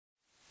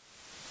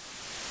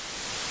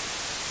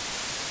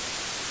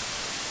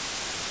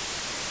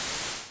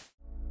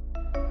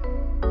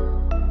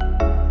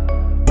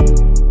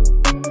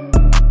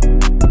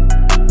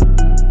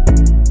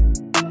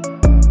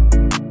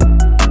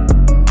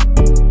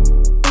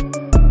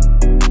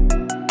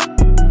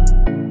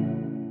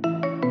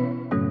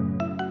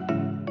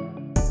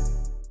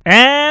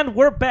And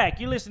we're back.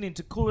 You're listening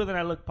to Cooler Than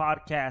I Look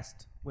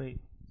podcast.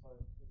 Wait.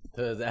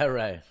 Is that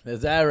right?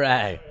 Is that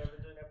right?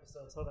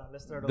 Hold on,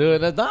 let's start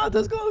Dude, let's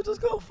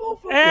go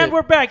full. And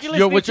we're back. You're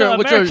listening to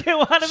American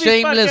Wannabes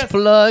shameless podcast.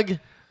 plug.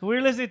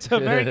 We're listening to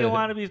American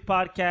Wannabes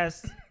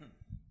podcast.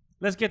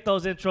 Let's get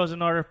those intros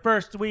in order.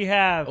 First, we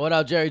have. What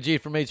up, Jerry G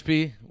from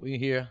HP? We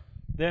here.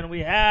 Then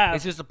we have.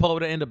 It's just a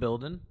Poda in the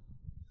building.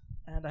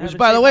 And which,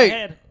 by the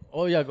way.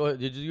 Oh yeah, go ahead.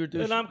 Did you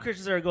do? And I'm Chris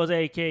Z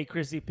aka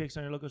Chris Z Pix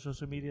on your local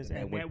social medias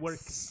and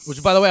networks.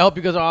 Which, by the way, I hope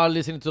you guys are all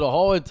listening to the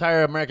whole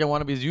entire American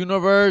Wannabes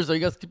universe. Are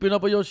you guys keeping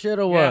up with your shit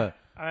or what?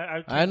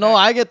 I know.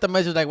 I get the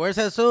message like, "Where's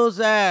Jesus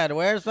at?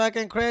 Where's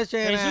fucking Christian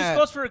at?" Jesus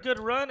goes for a good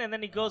run and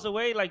then he goes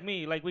away like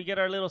me. Like we get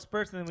our little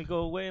spurts and then we go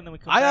away and then we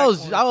come back.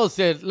 I always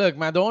said, look,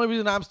 man, the only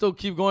reason I'm still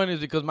keep going is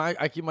because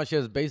I keep my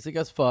shit as basic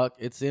as fuck.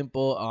 It's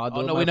simple. I'll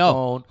do it on my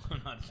phone,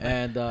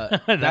 and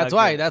that's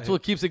why. That's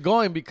what keeps it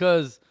going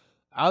because.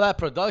 All that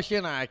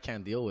production, I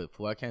can't deal with.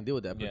 Fool. I can't deal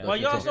with that production. Well,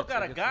 you also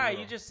got a guy.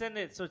 You just send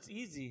it, so it's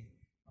easy.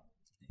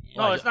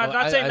 No, it's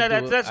not saying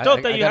that. That's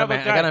dope that you have a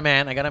guy. I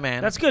got a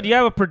man. That's good. You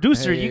have a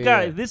producer. You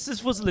got this.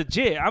 This was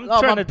legit. I'm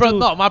trying to do.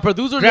 No, my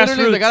producer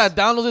literally, they gotta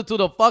download it to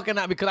the fucking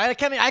app because I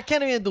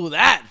can't even do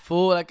that,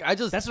 fool. Like I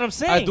just. That's what I'm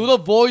saying. I do the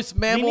voice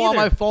memo on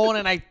my phone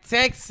and I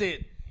text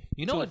it.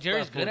 You know what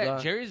Jerry's good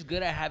at? Jerry's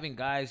good at having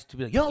guys to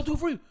be like, "Yo, I'll do it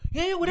for you.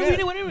 Yeah, whatever you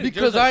do, whatever."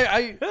 Because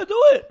yeah,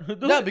 do it.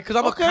 Yeah, because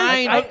I'm a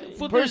kind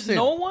person. There's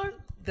no one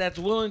that's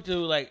willing to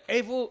like,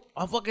 "Hey, fool,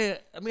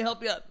 let me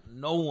help you out."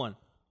 No one.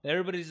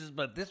 Everybody's just,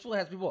 but this fool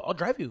has people. I'll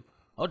drive you.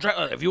 I'll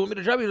drive. If you want me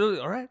to drive you,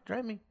 all right,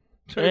 drive me.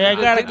 Yeah, I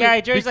got a guy.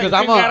 Jerry's like,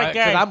 I got a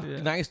guy.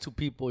 I'm nice to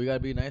people. You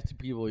gotta be nice to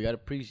people. You gotta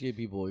appreciate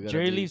people.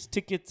 Jerry leaves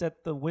tickets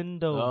at the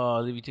window.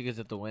 Oh, leave tickets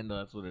at the window.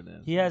 That's what it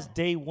is. He has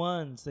day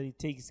ones that he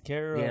takes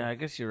care of. Yeah, I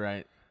guess you're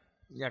right.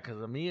 Yeah,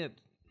 because me,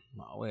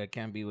 I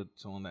can't be with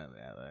someone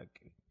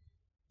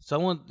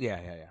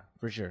yeah,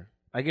 for sure.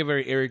 I get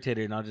very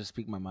irritated and I'll just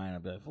speak my mind.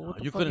 I'll be like, well,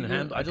 you couldn't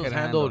handle. I just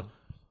handled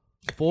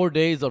 4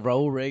 days of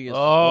Raul Reyes.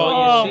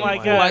 Oh my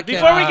god!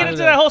 Before we get into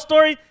that whole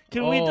story,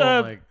 can we?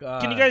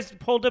 Can you guys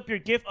hold up your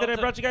gift that I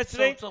brought you guys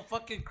today? So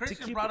fucking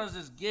Christian brought us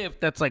this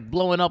gift that's like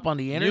blowing up on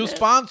the internet. New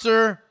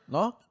sponsor?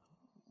 No.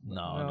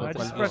 No, I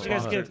just brought you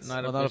guys gifts.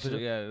 Not official.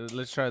 Yeah,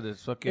 let's try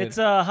this. Fucking. It's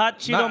a hot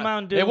Cheeto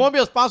Mountain Dew. It won't be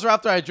a sponsor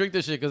after I drink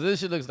this shit because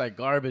this shit looks like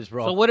garbage,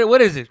 bro. So what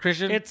is it,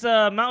 Christian? It's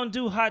a Mountain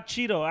Dew hot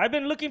Cheeto. I've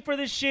been looking for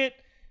this shit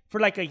for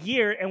like a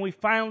year, and we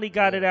finally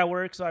got it at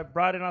work. So I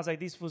brought it, and I was like,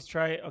 "These fools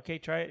try it. Okay,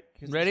 try it."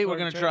 Ready? We're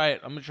gonna try it.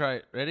 I'm gonna try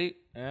it. Ready?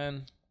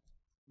 And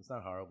it's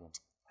not horrible.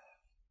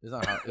 It's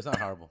not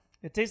horrible.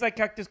 It tastes like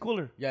Cactus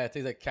Cooler. Yeah, it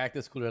tastes like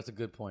Cactus Cooler. That's a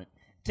good point.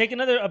 Take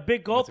a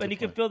big gulp, and you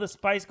can feel the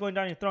spice going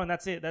down your throat. And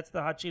that's it. That's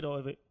the hot Cheeto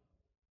of it.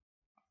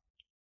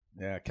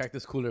 Yeah,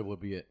 Cactus Cooler would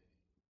be it.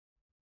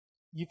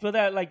 You feel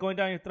that like going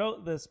down your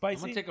throat, the spicy?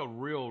 I'm gonna take a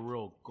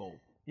real gulp.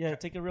 Yeah,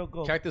 take a real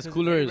gulp. Cactus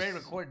Cooler is... Ready to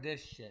record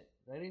this shit.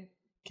 Ready?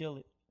 Kill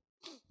it.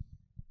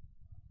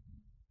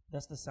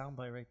 That's the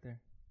soundbite right there.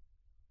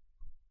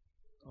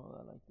 Oh,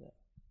 I like that.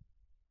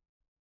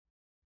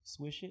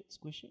 Squish it.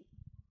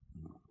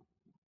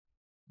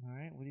 All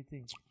right, what do you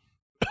think?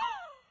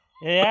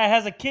 Yeah, it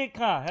has a kick,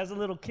 huh? It has a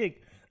little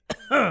kick.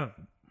 No,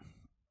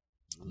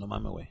 my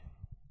way.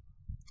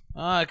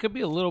 It could be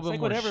a little bit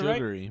more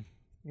sugary.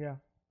 Right?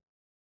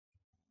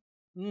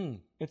 Yeah.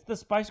 It's the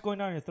spice going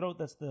down your throat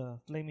that's the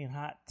flaming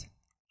hot.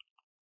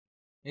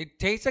 It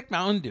tastes like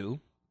Mountain Dew.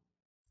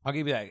 I'll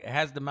give you that. It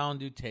has the Mountain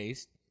Dew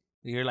taste.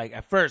 You're like,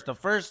 at first, the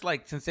first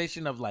like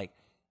sensation of like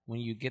when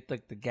you get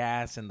like the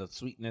gas and the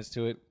sweetness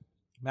to it,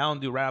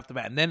 Mountain Dew right off the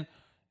bat. And then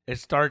it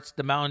starts,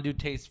 the Mountain Dew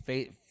taste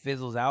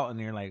fizzles out and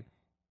you're like,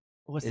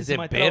 is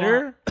it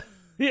bitter?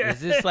 Yeah.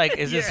 Is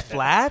this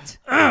flat?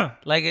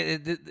 Like,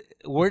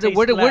 where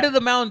did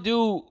the Mountain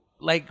Dew,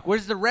 like,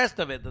 where's the rest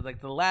of it?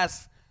 Like, the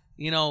last,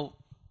 the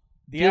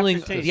feeling,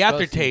 the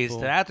aftertaste.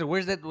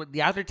 Where's that?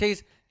 The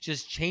aftertaste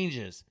just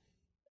changes.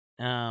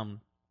 And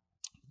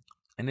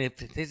if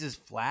it tastes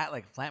flat,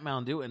 like flat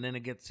Mountain Dew, and then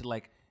it gets to,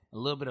 like, a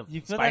little bit of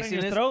spiciness. You feel that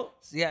in your throat?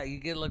 Yeah, you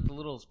get, like, the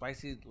little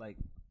spicy, like,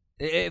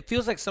 it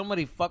feels like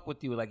somebody fucked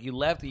with you. Like, you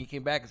left and you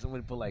came back and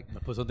somebody put, like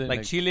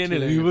chili in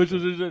it, and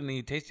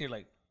you taste it, you're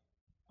like,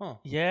 huh.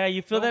 Yeah,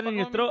 you feel that in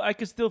your throat. I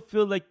can still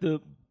feel like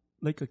a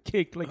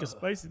kick, like a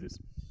spiciness.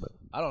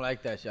 I don't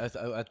like that shit.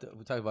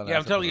 We talked about. Yeah,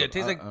 I'm telling you, it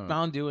tastes like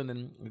Mountain Dew, and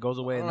then it goes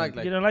away. You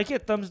don't like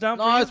it? Thumbs down.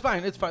 No, it's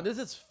fine. It's fine. This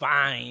is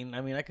fine.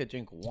 I mean, I could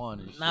drink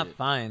one. Not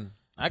fine.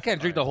 I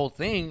can't drink the whole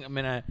thing. I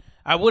mean,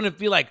 I wouldn't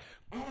feel like,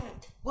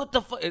 what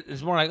the fuck?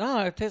 It's more like,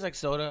 it tastes like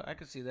soda. I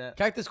could see that.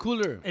 Cactus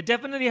Cooler. It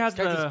definitely has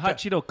the hot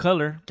Cheeto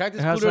color.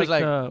 Cactus Cooler is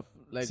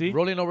like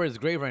rolling over his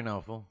grave right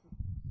now, fool.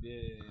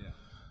 Yeah.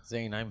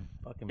 Saying I'm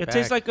fucking back. It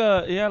tastes like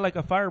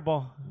a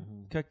fireball.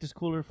 Mm-hmm. Cactus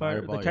Cooler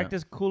fireball. The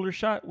Cactus Cooler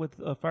shot with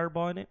a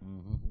fireball in it.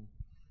 Mm-hmm.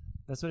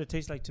 That's what it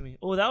tastes like to me.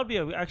 Oh, that would be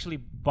actually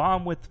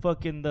bomb with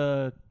fucking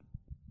the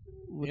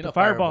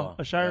fireball.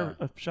 A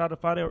shot of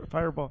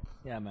fireball.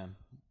 Yeah, man.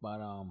 But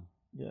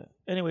Yeah.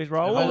 Anyways,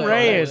 Raul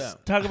Reyes.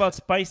 Talk about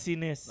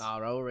spiciness. Nah,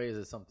 Raul Reyes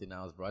is something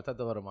else, bro. I talked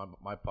about it on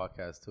my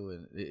podcast too,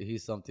 and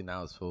he's something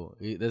else, fool.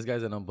 This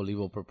guy's an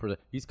unbelievable person.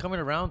 He's coming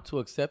around to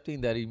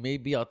accepting that he may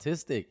be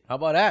autistic. How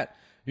about that?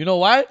 You know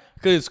why?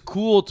 Because it's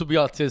cool to be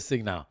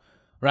autistic now,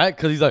 right?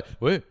 Because he's like,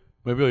 wait,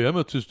 maybe I am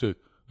autistic.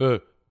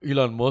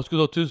 Elon Musk is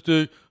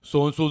autistic.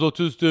 So-and-so's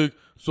autistic.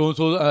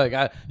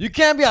 So-and-so. You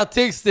can't be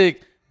autistic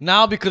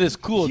now because it's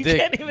cool, you Dick.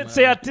 Can't even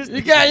say autistic.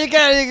 You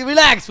can't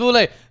relax, fool.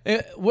 Like in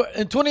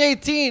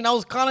 2018, I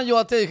was calling you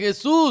autistic.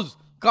 Jesus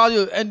called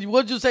you, and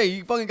what'd you say?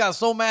 You fucking got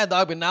so mad,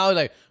 dog. But now,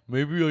 like,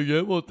 maybe I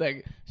am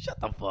autistic. Shut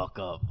the fuck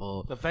up,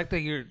 fool. The fact that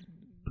you're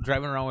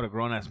driving around with a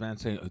grown ass man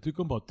saying, I think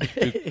I'm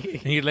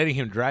autistic, and you're letting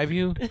him drive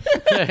you,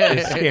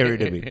 it's scary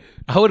to me.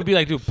 I would be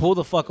like, dude, pull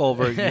the fuck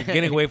over. You're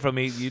getting away from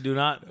me. You do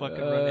not fucking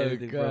run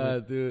anything from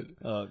me. Dude.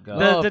 Oh,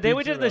 God. The day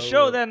we did the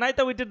show, that night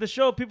that we did the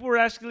show, people were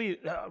actually,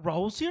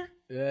 Raul's here?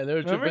 Yeah, they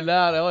were tripping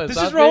out. This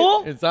is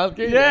Raul? In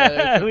Southgate?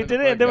 Yeah, we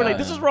did it. And they were like,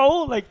 this is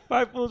Raul. Like,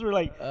 5 fools were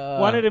like,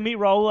 wanted to meet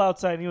Raul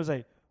outside. And he was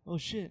like, oh,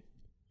 shit.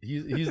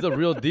 He's the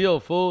real deal,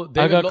 fool.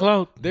 I got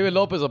clout. David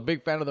Lopez, a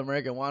big fan of the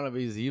American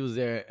Wannabes. He was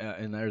there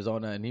in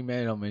Arizona, and he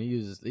met him, and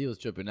he was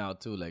tripping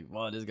out too. Like,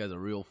 wow, this guy's a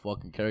real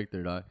fucking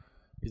character, dog.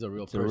 He's a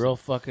real person. A real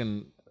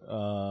fucking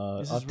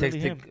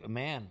autistic really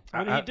man.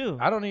 What did he do?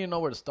 I don't even know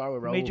where to start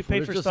with Raul. Made you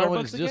pay for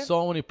Starbucks again? Just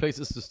so many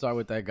places to start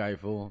with that guy,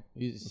 fool.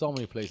 So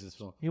many places,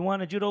 fool. He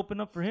wanted you to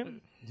open up for him?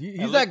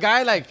 He's that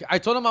guy, like, I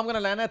told him I'm going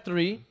to land at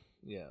 3.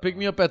 Yeah. Pick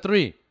me up at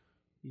 3.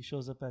 He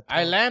shows up at 12.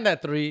 I land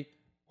at 3.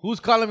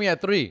 Who's calling me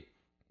at 3?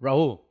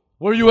 Raul.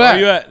 Where you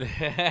at?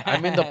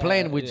 I'm in the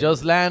plane. We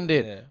just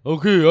landed. Yeah.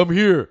 Okay, I'm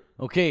here.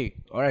 Okay.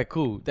 All right,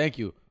 cool. Thank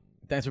you.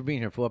 Thanks for being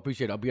here, fool. I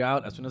appreciate it. I'll be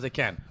out as soon as I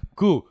can.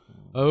 Cool.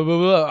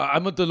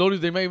 I'm at the loadings.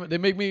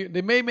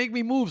 They may make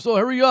me move, so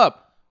hurry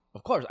up.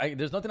 Of course,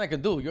 there's nothing I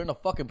can do. You're in a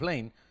fucking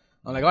plane.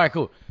 I'm like, all right,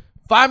 cool.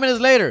 5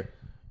 minutes later,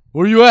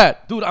 where you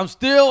at? Dude, I'm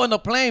still in the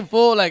plane,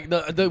 fool. Like,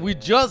 we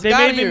just got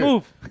here. They made me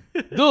move.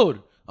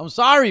 Dude, I'm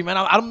sorry, man.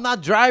 I'm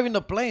not driving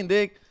the plane,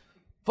 Dick.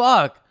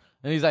 Fuck.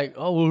 And he's like,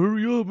 oh, well,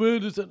 hurry up,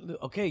 man.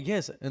 Okay,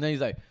 yes. And then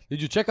he's like,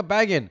 did you check a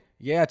bag in?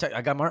 Yeah,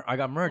 I got merch. I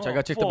got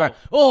to check the bag.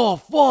 Oh,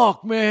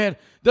 fuck, man.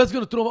 That's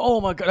going to throw me. Oh,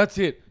 my God. That's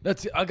it.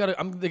 They're going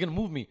to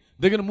move me.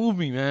 They're going to move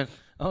me, man.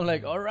 I'm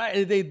like, all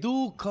right. They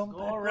do come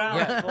back around.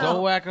 Yeah,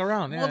 don't whack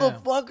around. Yeah,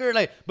 motherfucker.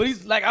 Like, but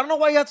he's like, I don't know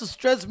why you have to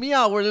stress me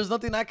out where there's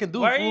nothing I can do.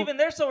 Why are you even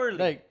there so early?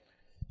 Like,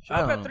 show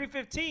up at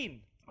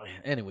 3:15.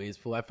 Anyways,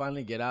 fool, I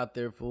finally get out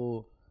there,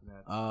 fool.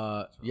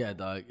 Yeah,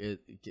 dog.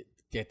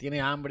 Que tiene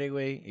hambre,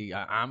 güey.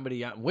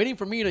 Hambre. Waiting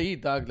for me to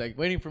eat, dog. Like,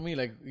 waiting for me.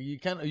 Like, you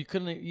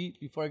couldn't eat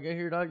before I get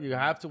here, dog. You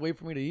have to wait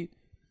for me to eat.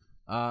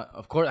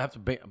 Of course, I have to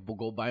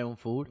go buy own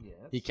food. Yes.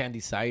 He can't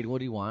decide what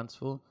he wants,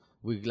 fool.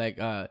 We like.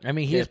 I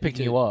mean, he is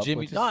picking you up.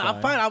 Jimmy, no,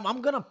 I'm fine.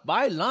 I'm gonna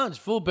buy lunch,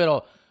 fool.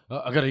 But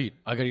I gotta eat.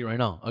 I gotta eat right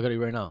now.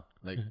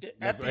 Like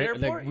at the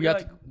airport.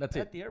 Like, that's it.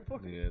 At the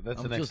airport. Yeah, that's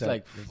I'm the next just step.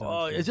 like,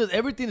 oh, it's just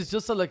everything is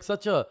just like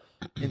such a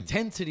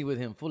intensity with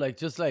him, fool. Like,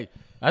 just like.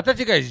 I thought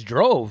you guys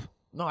drove.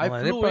 No, I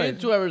flew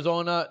into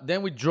Arizona.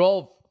 Then we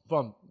drove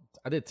from.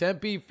 I did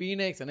Tempe,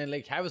 Phoenix, and then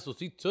Lake Havasu. So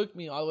he took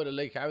me all the way to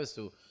Lake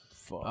Havasu.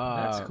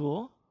 That's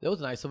cool. That was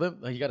nice of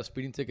him. He got a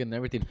speeding ticket and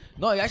everything.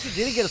 No, he actually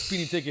didn't get a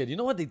speeding ticket. You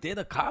know what they did?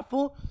 A cop,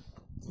 fool?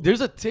 There's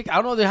a ticket. I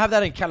don't know if they have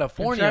that in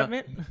California.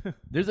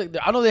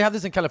 I know they have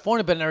this in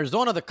California, but in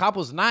Arizona, the cop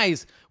was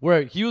nice,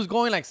 where he was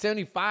going like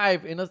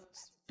 75 in a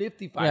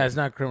 55. Yeah, it's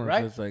not criminal.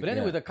 Right? So it's like, but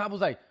anyway, the cop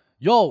was like,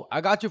 yo,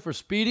 I got you for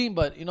speeding,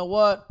 but you know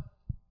what?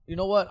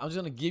 I'm just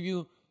going to give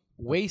you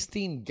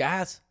wasting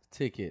gas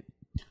ticket.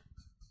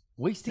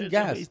 Wasting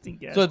gas.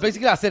 So it's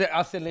basically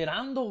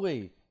acelerando,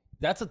 güey.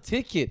 That's a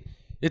ticket.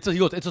 It's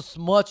a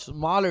much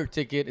smaller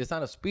ticket. It's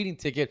not a speeding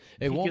ticket.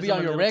 It won't be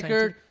on your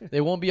record.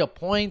 There won't be a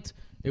point.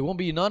 It won't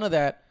be none of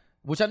that.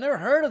 Which I never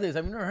heard of this.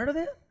 Have you never heard of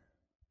it?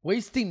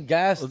 Wasting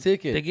gas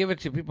ticket. They give it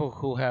to people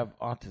who have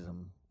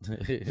autism.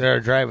 They're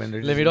driving.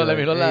 They're let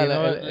me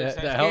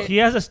know. He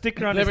has a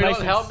sticker on his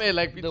license. Helmet,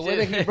 like the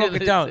way that he broke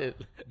it down.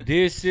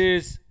 This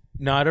is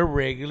not a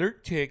regular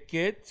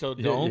ticket, so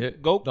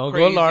don't go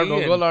crazy. Don't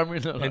go alarm me.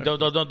 And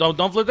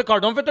don't flip the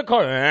car. Don't flip the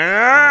car.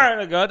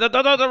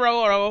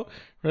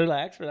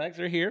 Relax.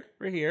 We're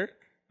here.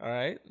 All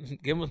right.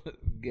 Give him.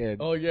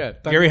 Oh yeah.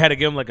 Gary had to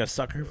give him like a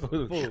sucker.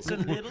 It's a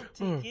little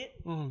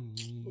ticket,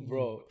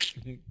 bro.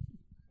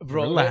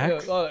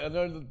 Relax.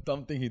 Another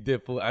dumb thing he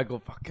did, fool. I go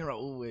fucking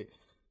Raul, wait.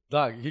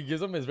 Dog, he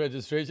gives him his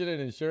registration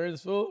and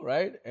insurance, fool,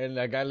 right? And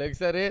that guy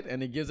looks at it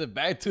and he gives it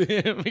back to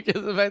him. He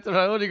gives it back to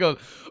Raul. He goes,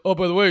 "Oh,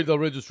 by the way, the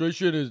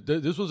registration is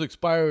this was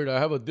expired. I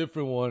have a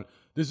different one.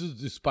 This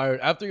is expired."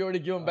 After you already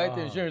give him back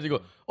the insurance, he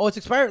goes, "Oh, it's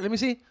expired. Let me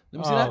see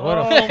that."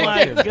 Oh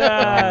my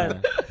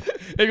god.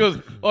 He goes,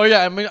 "Oh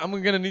yeah, I'm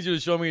gonna need you to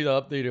show me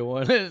the updated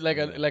one, like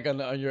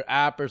on your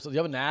app or something. You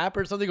have an app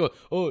or something?" He goes,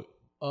 "Oh,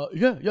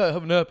 yeah, I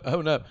have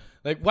a nap.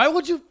 Like, why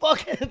would you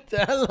fucking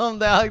tell him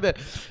that like that?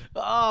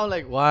 Oh,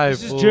 like, why?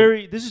 This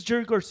is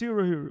Jerry Garcia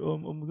right here.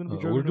 I'm gonna be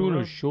driving. We're doing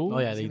around. a show. Oh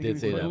yeah, he did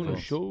say that. We're doing a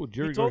show.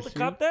 Jerry He told Garcia. the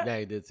cop that. Yeah,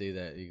 he did say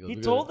that. He, goes, He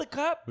told the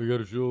cop. We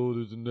got a show,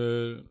 this and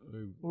that.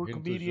 Like, We're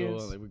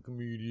comedians. Like, we're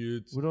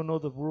comedians. We don't know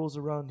the rules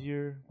around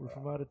here. We're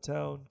from out of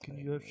town. Can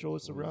you show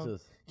us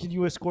around? Can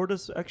you escort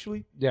us?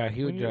 Actually, Yeah,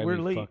 he would drive we're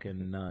me late.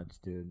 fucking nuts,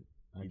 dude.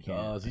 He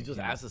does. He just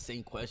asks the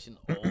same question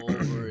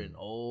over and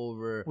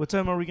over. what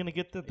time are we gonna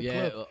get to the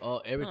Yeah,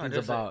 club? everything's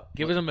just about.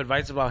 give him some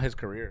advice about his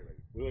career. Like,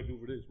 what do I do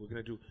for this? What can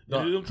I do?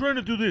 I'm trying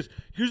to do this.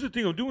 Here's the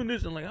thing. I'm doing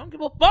this. I'm like, I don't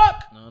give a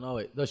fuck. No,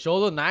 wait. The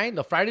show's at 9.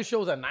 The Friday show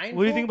was at 9.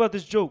 What do you think about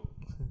this joke?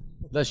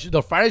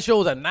 The Friday show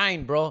was at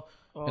 9, bro.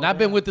 Oh, and I've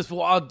been with this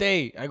fool all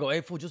day. I go,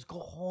 hey, fool, just go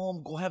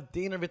home. Go have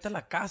dinner. Vete a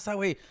la casa,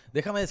 güey.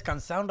 Déjame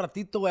descansar un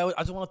ratito, güey.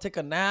 I just want to take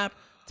a nap,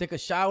 take a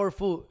shower,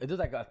 fool. It was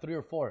like 3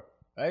 or 4,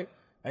 right?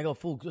 I go,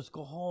 fool, just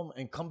go home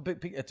and come pick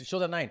the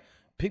show's at 9.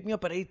 Pick me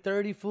up at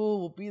 8:30, fool.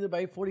 We'll be there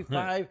by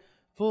 8:45,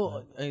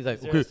 fool. And he's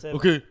like,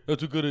 okay,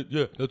 that's a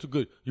good, that's a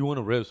good. You want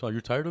to rest, huh?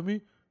 You're tired of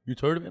me? You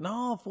tired of me?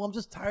 No, fool, I'm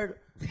just tired.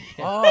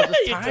 Oh,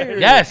 just tired.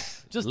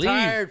 Yes. Just leave.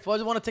 tired, fool. I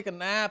just want to take a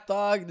nap,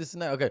 dog. This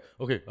and that.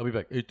 Okay, I'll be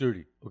back.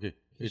 8:30. Okay,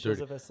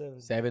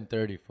 8:30.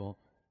 7:30, fool.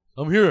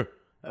 I'm here.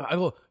 I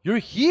go, you're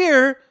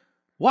here?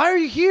 Why are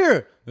you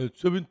here? At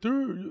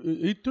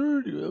 7:30,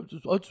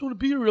 8:30. I just want to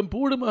be here. I'm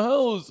bored in my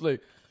house. Like,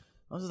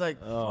 I was like,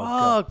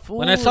 fuck, fool.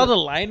 When I saw the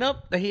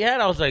lineup that he had,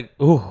 I was like,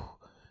 ooh.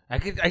 I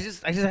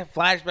just have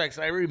flashbacks.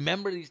 I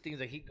remember these things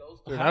that he goes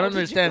through. I don't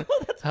understand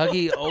how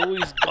he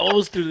always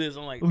goes through this.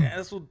 I'm like,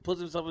 that's what puts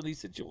himself in these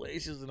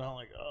situations. And I'm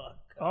like, oh,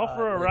 God. All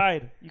for a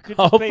ride. You could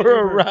All just pay for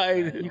a Uber.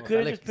 ride. You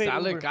could have just paid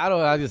Uber. Caro,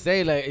 I just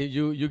say, like,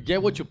 you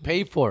get what you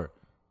pay for.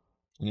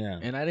 Yeah.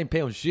 And I didn't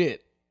pay him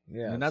shit.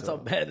 Yeah. And that's how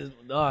bad it is,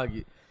 dog.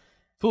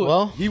 Fool,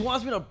 well, he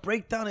wants me to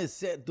break down his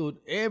set, dude,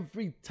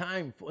 every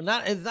time.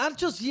 It's not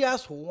just he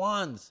asks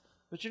once.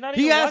 But you're not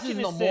even He asks watching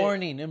in the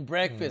morning and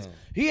breakfast.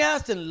 He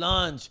asks in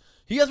lunch.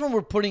 He asks when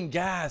we're putting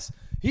gas.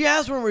 He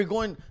asks when we're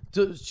going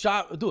to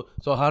shop. Dude,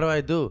 so how do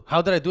I do?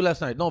 How did I do last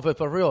night? No,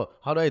 for real.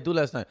 How did I do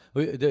last night?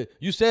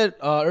 You said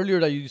earlier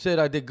that you said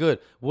I did good.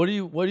 What do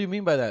you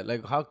mean by that?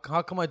 Like, how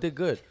come I did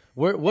good?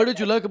 What did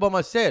you like about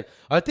my set?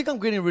 I think I'm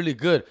getting really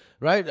good,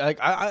 right? Like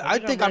I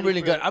think I'm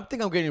really good. I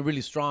think I'm getting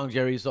really strong,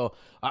 Jerry. So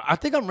I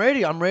think I'm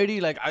ready. I'm ready.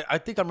 Like I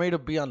think I'm ready to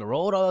be on the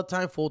road all the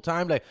time, full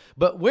time. Like,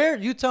 but where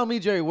you tell me,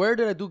 Jerry? Where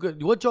did I do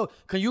good? What joke?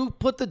 Can you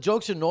put the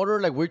jokes in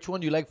order? Like which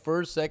one you like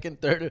first,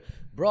 second, third?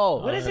 Bro,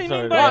 what does he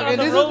mean by on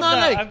the this road? Is not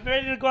like, I'm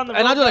ready to go on the road.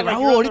 And I'm just like, Raul,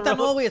 you're ahorita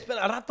no, güey.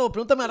 Espera, a rato.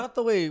 Pregúntame a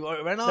rato, güey.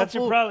 Right now, that's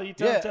fool. your problem. You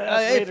tell him to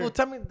ask hey, later. fool,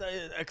 tell me,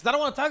 because I don't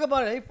want to talk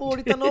about it. Hey, fool,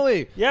 ahorita no,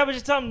 güey. Yeah, but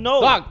just tell him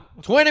no. Dog,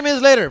 20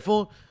 minutes later,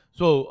 fool.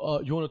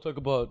 So, you want to talk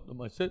about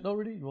my set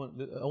already? I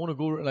want to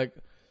go, like,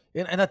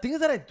 and the thing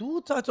is that I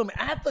do talk to him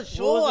at the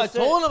show. I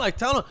told him,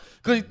 tell him,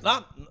 because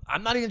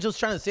I'm not even just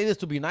trying to say this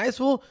to be nice,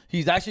 fool.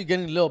 He's actually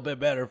getting a little bit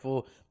better,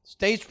 fool.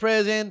 Stage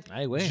presence,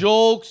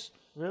 jokes.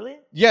 Really?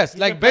 Yes,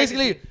 like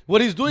basically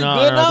what he's doing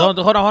good now. Hold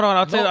on.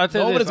 I'll tell nobody's this.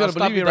 I'll gonna stop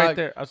believe you you, right dog.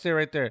 there. I'll say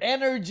right there.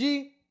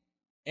 Energy,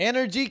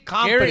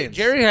 confidence.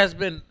 Jerry has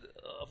been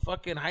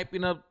fucking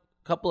hyping up a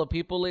couple of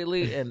people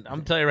lately, and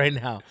I'm telling you right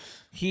now,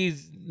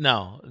 he's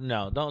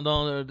don't.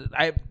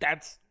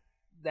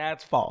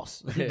 That's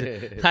false.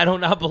 I do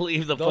not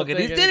believe the fucking.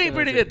 He's getting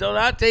pretty good. Do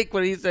not take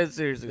what he says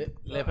seriously.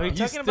 Are you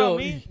talking about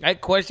me? I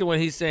question what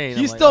he's saying.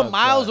 He's still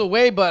miles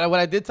away, but what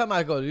I did tell him,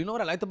 I go, you know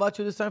what I liked about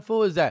you this time,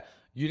 fool, is that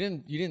you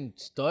didn't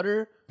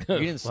stutter, you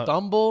didn't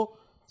stumble,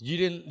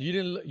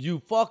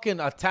 you fucking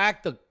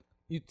attacked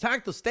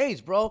the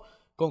stage, bro.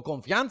 Con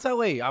confianza,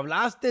 güey.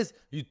 Hablaste.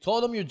 You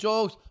told them your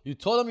jokes. You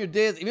told them your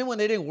diss. Even when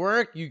they didn't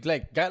work, you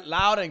like got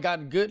loud and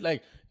got good.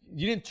 Like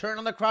you didn't turn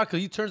on the crowd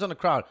because he turns on the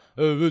crowd.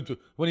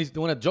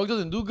 When a joke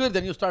doesn't do good,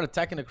 then you start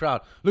attacking the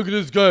crowd. Look at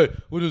this guy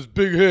with his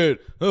big head.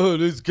 Oh,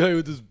 this guy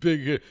with his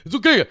big head. It's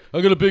okay.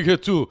 I got a big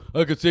head too.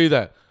 I could say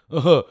that.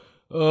 Look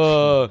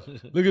at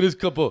this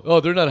couple. Oh,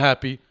 they're not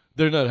happy.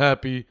 It's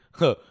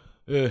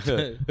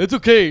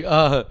okay. You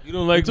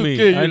don't like me.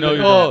 Okay. I know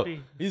you're not.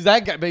 happy. He's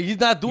that guy, but he's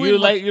not doing.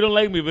 You don't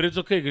like me, but it's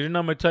okay because you're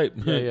not my type.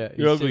 Yeah.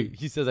 You're ugly.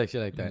 He says like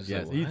shit like that.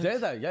 Yes, he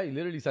says that. Yeah, he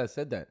literally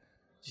said that.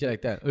 Shit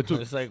like that.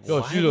 It's like,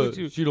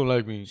 she don't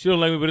like me. She don't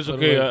like me, but it's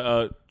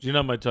okay. She's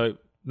not my type.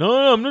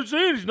 No, I'm not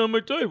saying she's not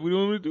my type. What do you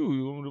want me to do?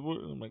 You want me to?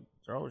 I'm like,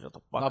 bro, shut the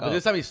fuck up. But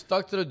this time he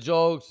stuck to the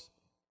jokes,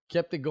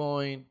 kept it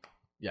going.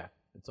 Yeah,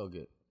 it's all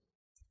good.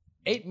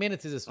 8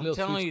 minutes is a little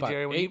sweet spot. I'm telling you,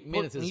 Jerry, when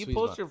you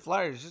post your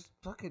flyers, just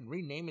fucking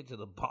rename it to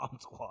the Bomb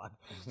Squad.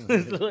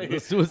 The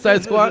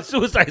Suicide Squad? The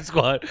Suicide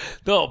Squad.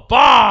 The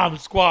Bomb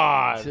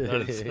Squad.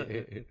 No,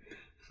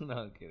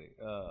 I'm kidding.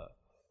 But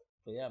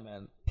yeah,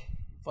 man.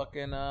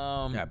 Fucking,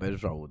 yeah, but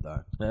it's Raul,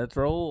 dog. That's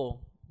Raul.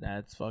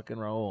 That's fucking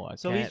Raul.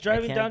 So he's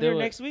driving down here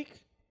next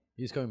week?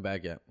 He's coming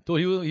back, yeah.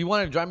 Dude, he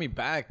wanted to drive me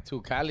back to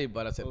Cali,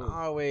 but I said,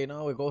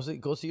 no,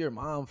 go see your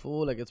mom,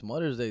 fool. Like, it's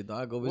Mother's Day,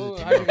 dog. Go visit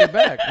your How'd you get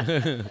back?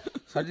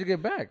 How'd you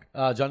get back?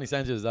 Johnny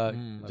Sanchez, dog.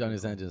 Johnny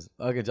Sanchez.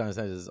 Okay, Johnny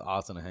Sanchez is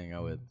awesome to hang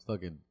out with.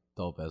 Fucking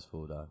dope ass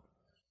fool, dog.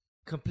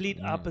 Complete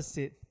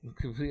opposite.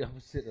 Complete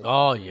opposite.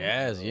 Oh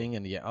yes, yin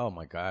and yang. Oh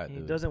my God. He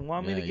dude. doesn't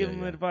want me to give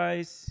him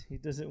advice. He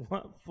doesn't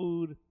want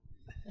food.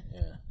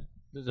 Yeah.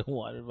 Doesn't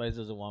want advice.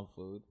 Doesn't want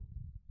food.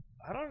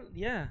 I don't.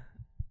 Yeah.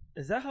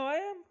 Is that how I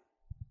am?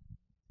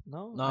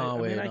 No. No,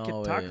 I mean, I no can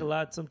way. talk a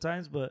lot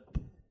sometimes, but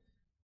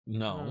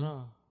No. I don't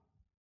know.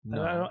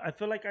 No. I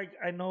feel like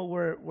I know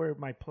where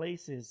my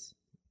place is,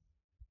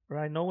 or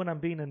I know when I'm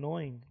being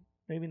annoying.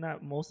 Maybe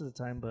not most of the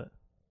time, but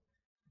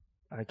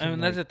I mean,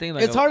 that's the thing.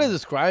 Like, it's hard to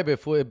describe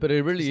it, but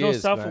it really is. No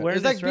self-awareness,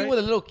 it's like being right? with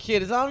a little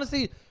kid. It's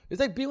honestly, it's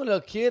like being with a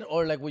little kid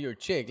or like with your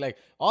chick. Like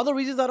all the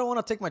reasons I don't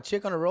want to take my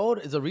chick on the road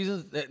is the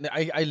reasons that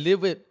I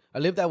live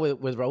that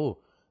with Raul.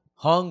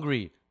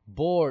 Hungry,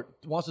 bored,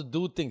 wants to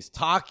do things,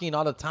 talking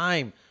all the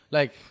time.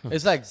 Like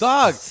it's like,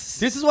 dog,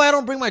 this is why I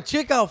don't bring my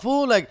chick out,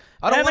 fool. Like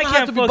I don't want to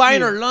have to be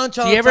buying her lunch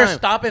all the time. Do you ever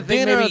stop and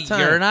think maybe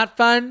you're not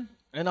fun?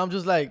 And I'm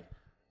just like,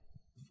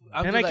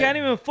 I can't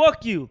even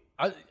fuck you.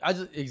 I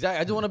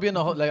just want to be in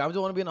the I just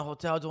want to be in a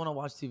hotel. I just want to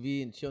watch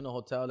TV and chill in the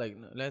hotel. Like,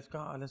 let's go.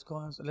 I'm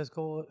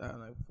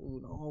like,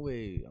 fool, no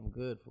way. I'm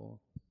good, fool.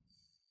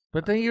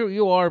 But then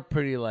you are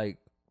pretty like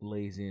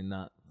lazy and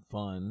not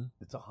fun.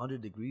 It's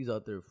 100 degrees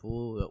out there,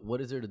 fool. What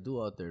is there to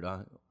do out there,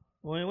 dog?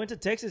 When we went to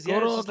Texas, yeah,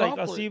 it's just like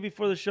I'll see you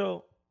before the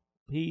show.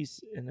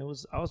 Peace, and I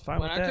was fine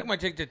with that. When I took my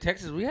chick to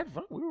Texas, we had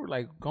fun. We were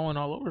like going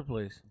all over the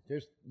place.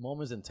 There's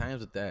moments and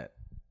times with that,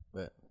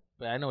 but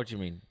I know what you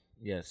mean.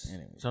 Yes.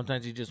 Anyway.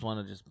 Sometimes you just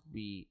want to just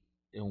be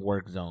in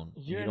work zone.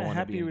 You're you in don't a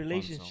happy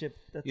relationship.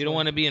 You don't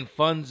want to be in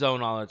fun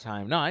zone all the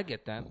time. No, I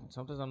get that.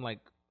 Sometimes I'm like,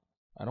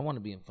 I don't want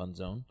to be in fun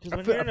zone. Because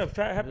when you're in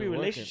a happy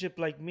relationship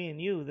like me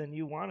and you, then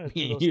you want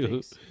to do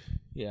those things.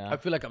 Yeah. I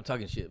feel like I'm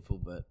talking shit,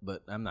 fool,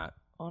 but I'm not.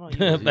 Oh no,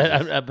 you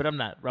but I'm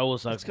not. Raul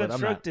sucks, but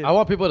I'm not. I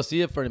want people to see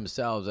it for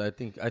themselves. I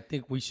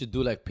think we should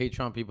do like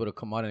Patreon people to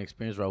come out and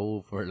experience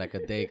Raul for like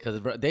a day,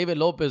 because David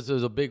Lopez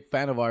is a big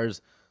fan of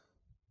ours.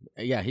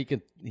 Yeah,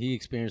 he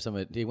experienced some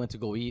of it. He went to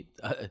go eat.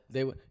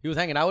 He was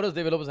hanging out with us.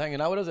 David Lopez was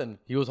hanging out with us, and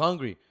he was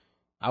hungry.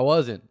 I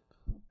wasn't.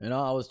 You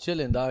know, I was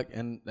chilling, dog,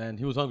 and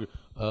he was hungry.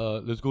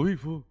 Let's go eat,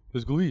 fool.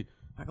 Let's go eat.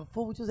 I go,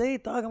 fool, we just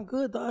ate, dog. I'm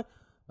good, dog.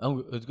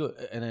 It's good.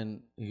 And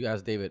then he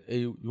asked David, hey,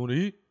 you want to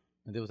eat?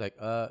 And David was like,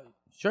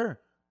 sure.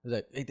 He's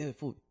like, hey, David,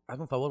 fool,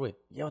 hazme un favor, güey.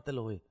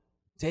 Llévatelo, güey.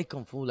 Take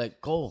him, fool. Like,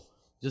 go.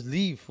 Just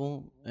leave,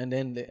 fool. And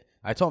then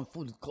I told him,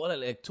 fool, call it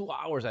like 2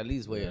 hours at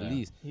least, way at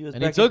least. He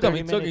took him.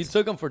 He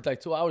took him for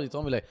like 2 hours. He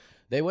told me like,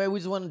 we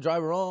just want to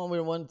drive around.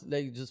 We want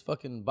like just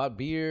fucking bought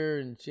beer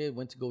and shit.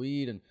 Went to go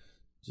eat and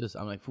just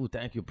I'm like, fool,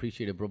 thank you,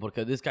 appreciate it, bro.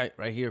 Because this guy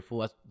right here,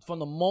 fool, from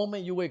the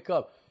moment you wake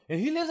up, and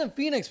he lives in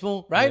Phoenix,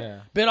 fool, right? Yeah.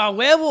 Pero a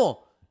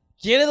huevo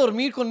quiere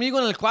dormir conmigo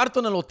en el cuarto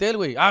en el hotel,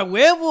 güey. A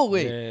huevo,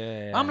 güey.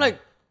 Yeah. I'm like,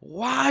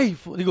 why?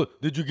 Fool? He goes,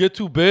 did you get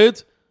 2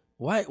 beds?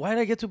 Why did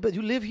I get 2 beds?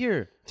 You live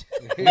here.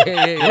 What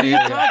are you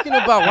talking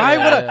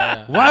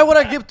about? Why would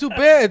I give 2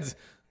 beds?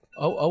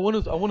 I want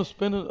to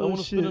spend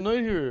a night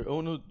here. I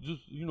want to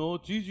just,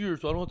 it's easier,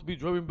 so I don't have to be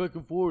driving back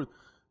and forth.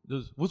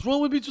 What's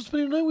wrong with me just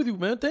spending the night with you,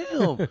 man? Damn.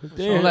 So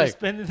I'm like,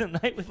 spending the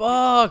night with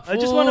fuck, you. I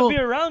just want to be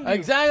around you.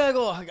 Exactly. I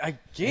go, I guess.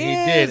 He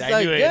did.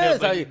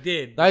 I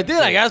did. I did.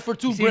 I asked for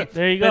 2 beds.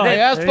 There you go. I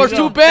asked for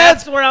 2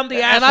 beds. That's where I'm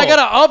the asshole. And I got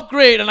to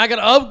upgrade.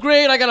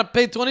 I got to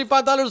pay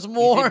 $25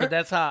 more. But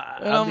that's how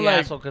I'm the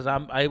asshole, because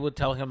I would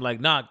tell him, like,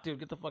 nah, dude,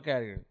 get the fuck out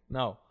of here.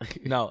 No.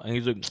 And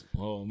he's like,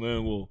 oh,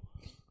 man, well,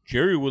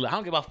 Jerry will. I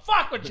don't give a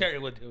fuck what Jerry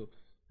would do.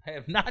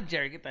 If not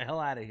Jerry, get the hell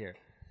out of here.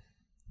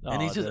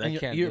 And he's just,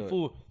 and you're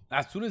fool.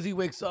 As soon as he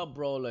wakes up,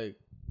 bro, like,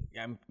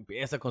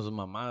 empieza con sus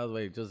mamadas,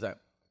 like, just that,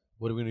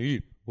 what are we going to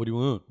eat? What do you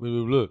want? Blah,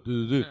 blah, blah.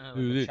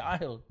 Like a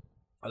child.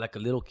 Like a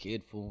little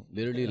kid, fool.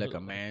 Literally like a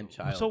man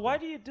child. So why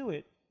do you do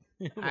it?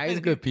 He's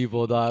good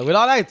people, dog. With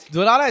all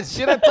that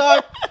shit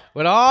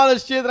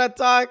I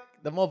talk,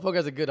 the motherfucker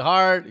has a good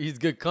heart. He's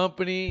good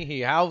company. He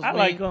helps me. I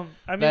like him.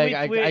 I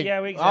mean,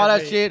 we all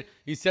that shit.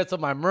 He sets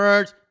up my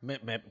merch.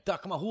 Man,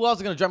 dog, come on. Who else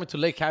is going to drive me to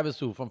Lake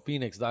Havasu from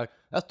Phoenix, dog?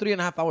 That's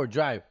 3.5 hour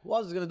drive. Who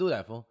else is going to do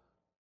that, fool?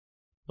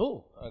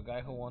 Who? A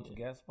guy who wants a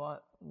gas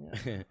spot?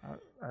 Yeah.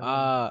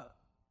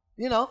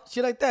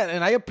 Shit like that.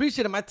 And I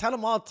appreciate him. I tell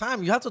him all the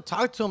time, you have to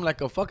talk to him like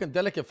a fucking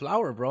delicate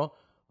flower, bro.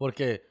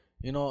 Porque,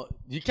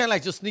 you can't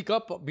like just sneak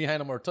up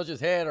behind him or touch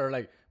his head or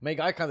like make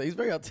eye contact. He's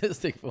very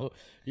autistic, fool.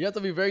 You have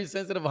to be very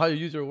sensitive how you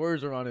use your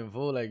words around him,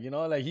 fool. Like,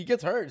 like he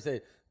gets hurt.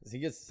 He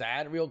gets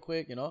sad real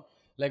quick,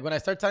 Like when I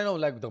start telling him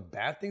like the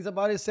bad things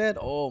about his set,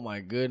 oh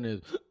my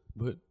goodness.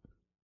 But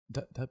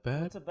that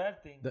bad? What's a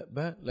bad thing? That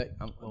bad? Like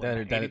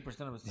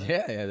 80% of his stuff.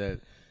 Yeah.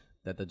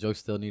 That the jokes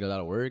still need a lot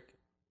of work.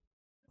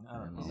 I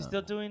don't know. Is he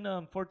still doing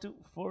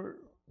 4?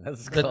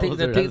 That's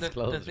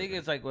the thing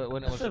is like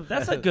when it was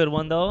that's a good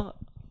one though.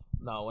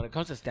 No, when it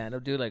comes to stand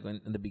up, dude, like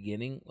in the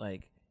beginning,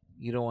 like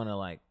you don't want to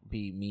like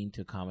be mean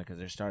to a comic because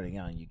they're starting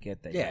out and you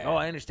get that. Yeah.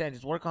 Like, I understand.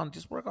 Just work on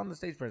the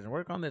stage presence.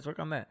 Work on this. Work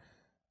on that.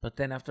 But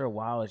then after a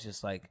while, it's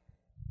just like,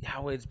 yeah,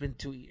 well, it's been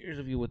 2 years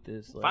of you with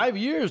this. Like, 5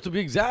 years to be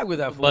exact with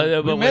that fool.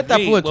 But we met that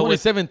fool in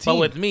 2017. But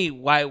with me,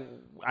 why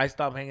I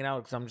stopped hanging out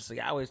because I'm just like,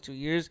 it's 2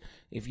 years.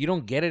 If you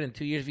don't get it in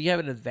 2 years, if you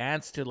haven't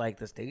advanced to like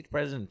the stage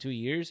presence in 2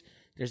 years,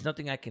 there's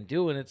nothing I can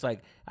do. And it's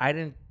like, I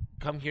didn't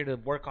come here to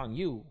work on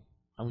you.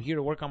 I'm here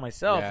to work on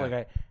myself. Yeah.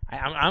 Like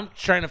I'm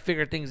trying to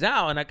figure things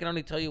out, and I can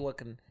only tell you what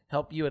can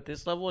help you at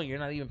this level, and you're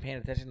not even paying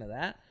attention to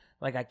that.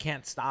 Like, I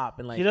can't stop.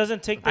 And like, he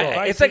doesn't take the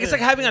advice. It's like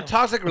having a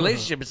toxic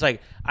relationship. It's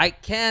like, I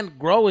can't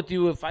grow with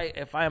you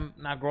if I'm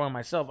not growing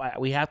myself.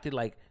 We have to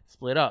like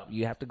split up.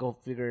 You have to go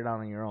figure it out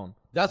on your own.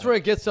 That's where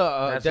it gets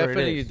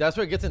definitely. That's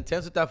where it gets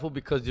intense with that, fool.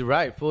 Because you're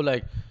right, fool.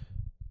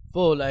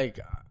 Like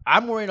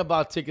I'm worrying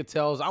about ticket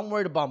sales. I'm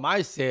worried about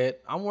my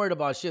set. I'm worried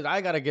about shit I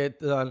gotta get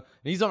done. And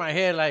he's on my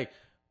head like,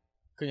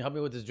 can you help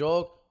me with this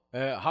joke?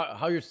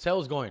 How your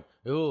sales going?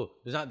 Ooh,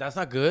 that's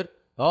not good.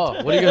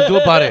 Oh, what are you going to do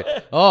about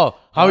it? Oh,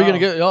 how are you going to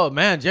get... Oh,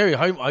 man, Jerry,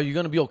 are you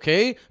going to be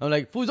okay? I'm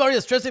like, fool's already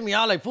stressing me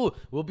out. Like, fool,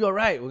 we'll be all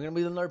right. We're going to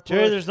be the nerd.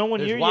 Jerry, there's no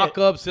one here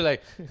walk-ups to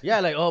like... Yeah,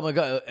 like, oh, my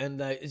God.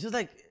 And it's just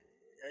like...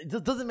 It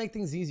just doesn't make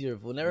things easier,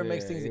 fool. Never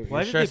makes things easier.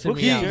 Why did they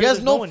book you? He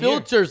has no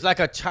filters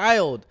like a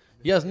child.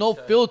 He has no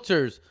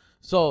filters.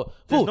 So,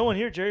 there's no one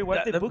here, Jerry.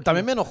 Why did they book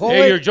you?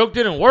 Hey, your joke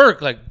didn't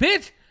work. Like,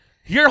 bitch.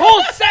 Your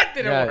whole set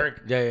didn't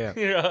work.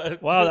 Yeah.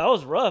 Wow, that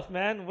was rough,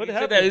 man. What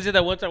happened? He said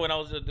that one time when I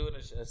was doing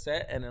a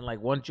set, and then like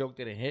one joke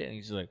didn't hit, and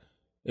he's like,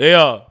 "Hey,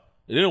 it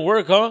didn't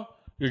work, huh?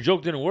 Your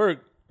joke didn't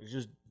work. It's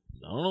just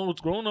I don't know what's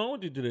going on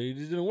with you today. It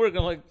just didn't work."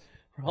 I'm like,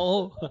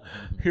 "Bro,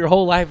 your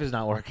whole life is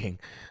not working."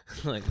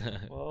 Like,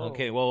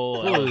 okay,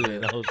 whoa. That was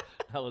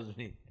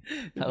me.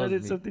 That was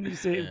me. Something you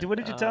say. What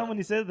did you tell him when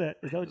he said that?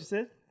 Is that what you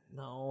said?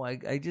 No, I'm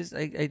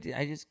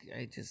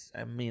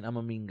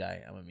a mean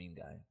guy.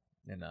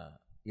 And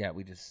yeah,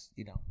 we just,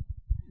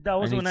 That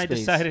was when I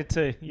decided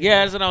to. Yeah,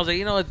 that's when I was like,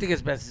 I think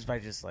it's best if I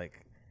just like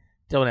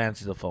don't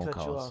answer the phone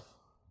calls.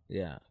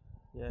 Yeah.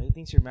 Yeah, he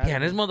thinks you're mad. Yeah,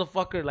 and this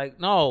motherfucker, like,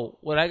 no.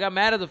 When I got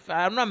mad at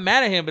I'm not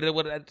mad at him, but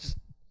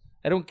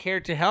I don't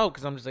care to help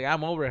because I'm just like,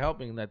 I'm over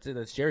helping. That's it.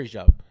 That's Jerry's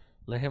job.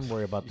 Let him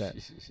worry about that.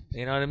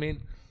 You know what I mean?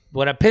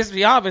 What pissed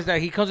me off is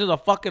that he comes to the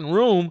fucking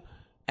room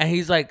and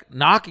he's like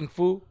knocking,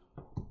 fool.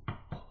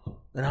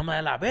 And I'm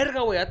like, la verga,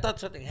 güey. I thought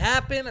something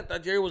happened. I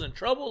thought Jerry was in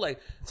trouble. Like,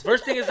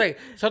 first thing is like,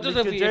 sometimes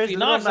if he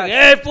knocks, like,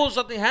 hey, fool,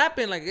 something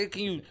happened. Like, hey,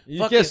 can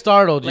you get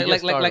startled.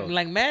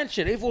 Like man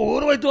shit. Hey, fool, what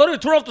do I do? How do I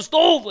turn off the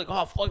stove? Like,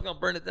 oh, fuck, I'm gonna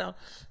burn it down.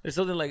 Or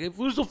something like, hey,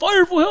 fool, there's a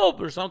fire for help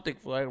or something.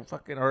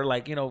 Or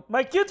like,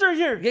 my kids are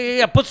here.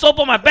 Yeah. Put soap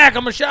on my back.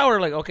 I'm gonna shower.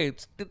 Like, okay,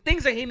 the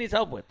things that he needs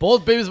help with.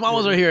 Both baby's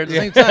mamas are here at the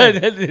same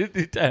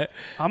time.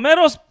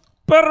 Ameros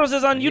Perros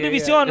is on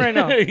Univision right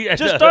now.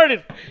 Just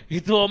started. Y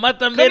tu mamá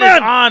también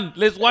is on.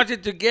 Let's watch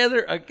it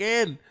together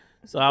again.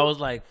 So I was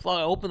like, fuck,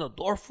 I opened the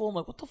door for him.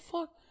 Like, what the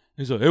fuck?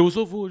 He's like, hey, what's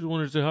up, fool? Just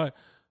wanted to say hi.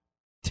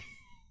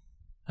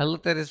 I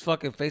looked at his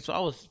fucking face. So I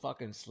was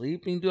fucking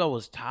sleeping, dude. I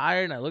was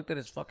tired. And I looked at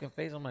his fucking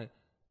face. I'm like,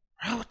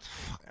 bro, what the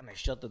fuck? And I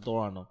shut the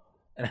door on him.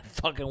 And I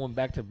fucking went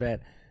back to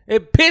bed.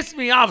 It pissed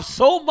me off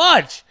so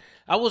much.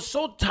 I was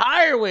so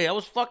tired, I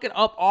was fucking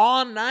up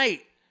all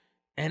night.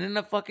 And then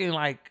I fucking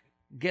like,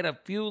 get a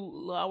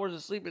few hours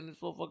of sleep, and this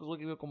motherfucker's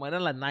looking at me como era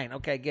la 9.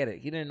 Okay, I get it.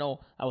 He didn't know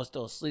I was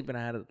still asleep and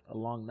I had a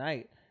long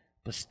night.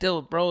 But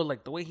still, bro,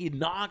 like the way he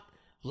knocked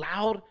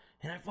loud,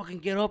 and I fucking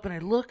get up and I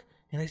look,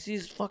 and I see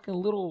his fucking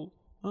little,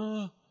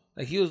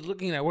 like he was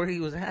looking at where he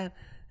was at,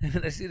 and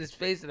then I see his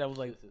face, and I was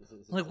like,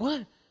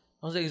 what?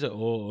 I was like, he's like,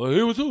 oh,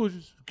 hey, what's up? I was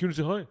just came to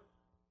say hi.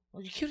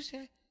 Oh, you came to say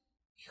hi?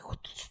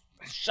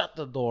 Shut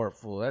the door,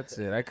 fool. That's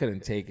it. I couldn't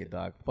take it,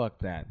 dog. Fuck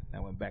that.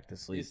 I went back to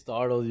sleep. He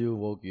startled you,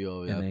 woke you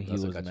up. And then he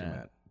was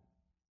mad.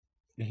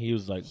 And he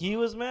was like, he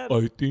was mad?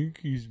 I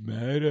think he's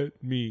mad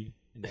at me.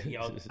 And then he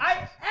yelled,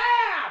 I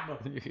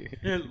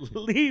am!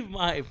 Leave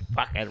my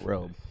fucking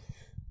room.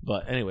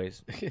 But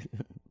anyways,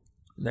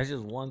 that's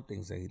just one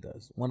thing that he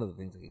does. One of the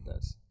things that he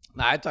does.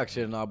 Nah, I talk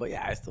shit and all, but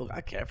yeah, I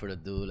care for the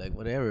dude. Like,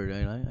 whatever,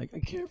 I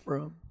care for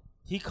him.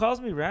 He calls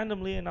me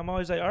randomly, and I'm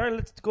always like, all right,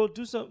 let's go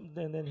do something.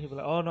 And then he'll be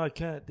like, oh, no, I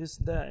can't, this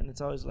and that. And it's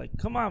always like,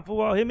 come on,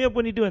 fool, hit me up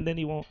when you do. And then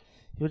he won't.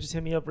 He'll just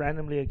hit me up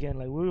randomly again,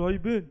 like, how you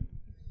been?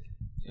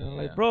 Yeah.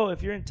 Like, bro,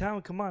 if you're in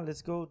town, come on,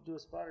 let's go do a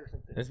spot or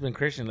something. It's been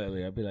Christian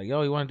lately. I'll be like,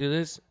 yo, you want to do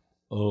this?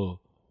 Oh,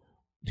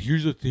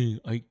 here's the thing.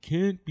 I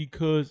can't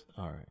because...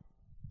 All right.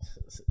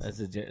 That's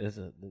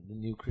the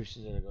new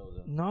Christian that goes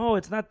on. No,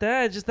 it's not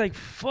that. It's just like,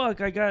 fuck,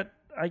 I got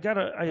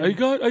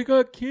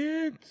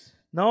kids.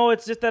 No,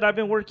 it's just that I've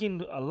been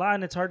working a lot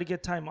and it's hard to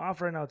get time off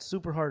right now. It's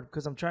super hard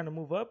because I'm trying to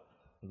move up.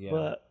 Yeah.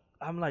 But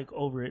I'm like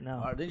over it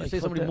now. Did you say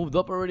somebody moved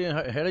up already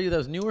ahead of you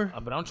that's newer?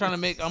 But I'm trying to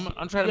make I'm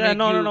trying to make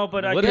no.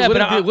 But what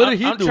did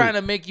he do? I'm trying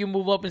to make you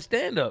move up and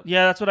stand up.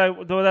 Yeah, that's what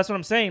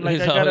I'm saying.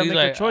 Like I gotta make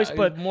a choice.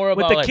 But more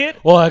about with the kid,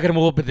 oh, I gotta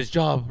move up at this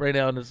job right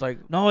now, and it's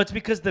like no, it's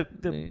because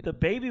the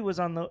baby is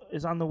on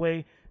the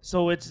way.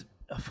 So it's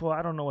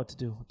I don't know what to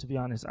do, to be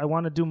honest. I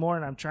want to do more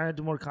and I'm trying to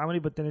do more comedy,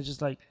 but then it's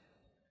just like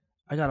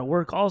I gotta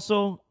work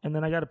also, and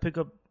then I gotta pick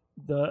up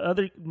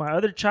my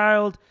other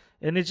child,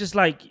 and it's just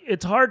like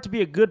it's hard to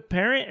be a good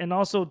parent and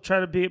also try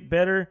to be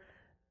better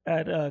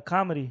at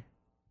comedy,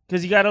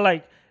 because you gotta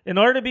like, in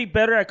order to be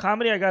better at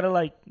comedy, I gotta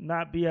like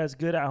not be as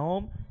good at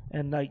home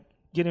and like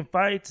get in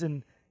fights,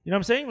 and you know what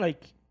I'm saying?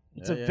 Like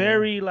it's a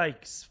very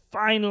like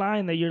fine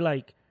line that you're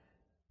like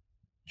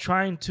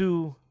trying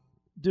to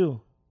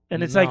do.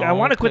 And it's like, I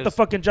want to quit the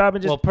fucking job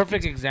and just... Well,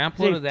 perfect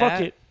example of that.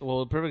 Fuck it.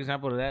 Well, a perfect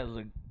example of that is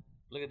like,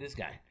 look at this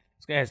guy.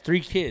 This guy has 3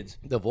 kids.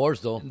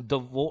 Divorced, though.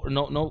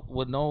 No,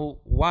 with no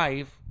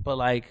wife, but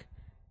like...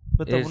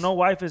 But the no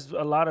wife is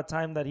a lot of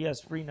time that he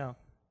has free now.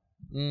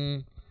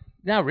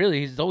 Not really.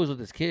 He's always with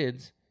his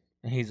kids.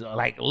 And he's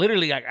like,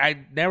 literally, like, I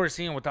never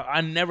see him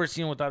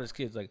without his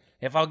kids. Like,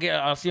 if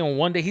I'll see him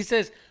one day. He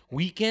says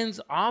weekends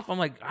off. I'm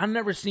like, I've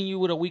never seen you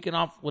with a weekend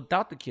off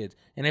without the kids.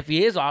 And if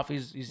he is off,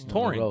 he's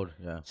touring. On the road,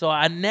 yeah. So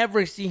I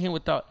never see him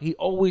without. He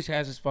always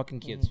has his fucking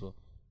kids. So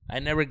I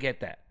never get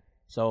that.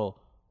 So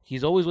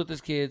he's always with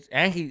his kids,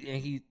 and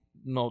he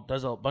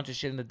does a bunch of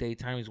shit in the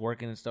daytime. He's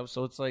working and stuff.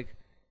 So it's like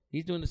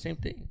he's doing the same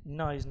thing.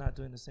 No, he's not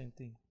doing the same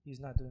thing.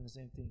 He's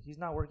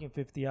not working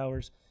 50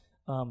 hours.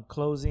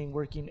 Closing,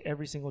 working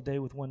every single day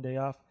with one day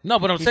off. No,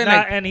 but I'm saying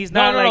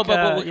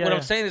what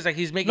I'm saying is like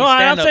he's making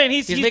stand-up. I'm saying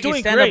he's making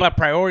stand-up a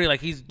priority.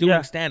 Like he's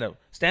doing stand-up.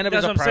 Stand-up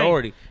is a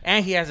priority,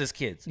 and he has his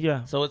kids.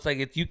 Yeah. So it's like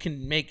if you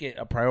can make it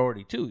a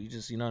priority too. You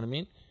just, you know what I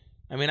mean?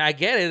 I mean, I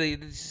get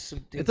it. It's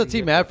a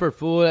team effort,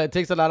 fool. It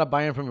takes a lot of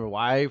buy-in from your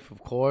wife,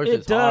 of course.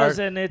 It does,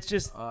 hard. And it's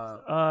just,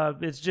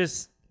 it's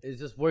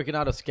just working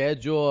out a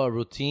schedule, a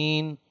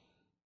routine.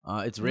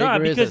 It's rigorous.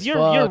 No, because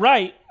you're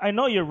right. I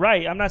know you're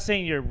right. I'm not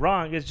saying you're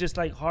wrong. It's just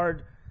like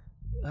hard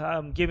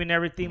giving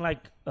everything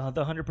like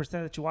the 100%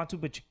 that you want to,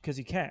 but because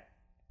you can't.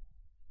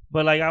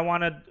 But like I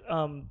want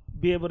to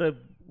be able to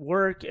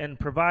work and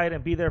provide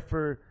and be there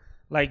for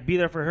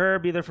her,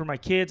 be there for my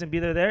kids, and be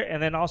there.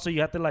 And then also you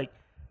have to like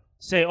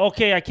say,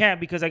 okay, I can't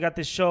because I got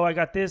this show, I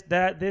got this,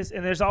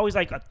 and there's always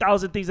like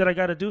 1,000 things that I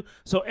got to do.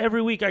 So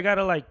every week I got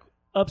to like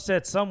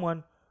upset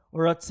someone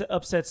or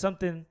upset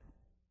something.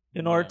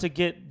 In order to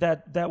get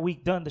that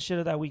week done, the shit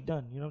of that week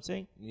done. You know what I'm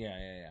saying?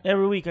 Yeah.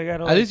 Every week I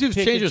gotta. At least you've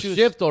changed your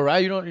shift though,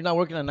 right? You're not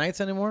working at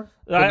nights anymore.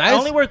 I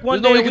only work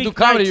one day. There's no way you can do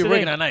comedy. You're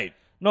working at night.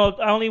 No,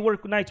 I only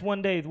work nights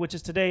one day, which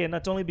is today, and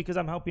that's only because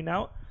I'm helping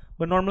out.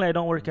 But normally I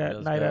don't work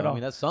at night at all. I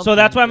mean, so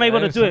that's why I'm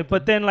able to do it.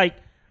 But then like,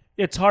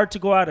 it's hard to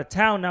go out of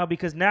town now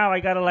because now I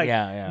gotta like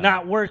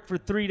not work for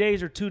 3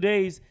 days or 2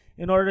 days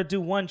in order to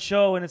do one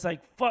show, and it's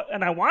like fuck.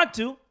 And I want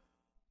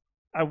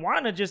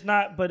to just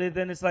not, but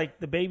then it's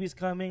like the baby's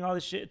coming, all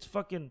this shit. It's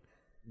fucking.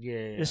 Yeah,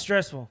 it's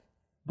stressful,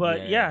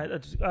 but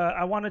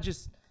I want to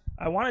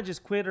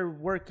just quit or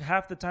work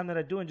half the time that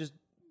I do and just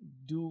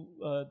do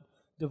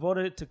devote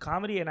it to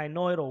comedy, and I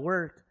know it'll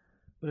work,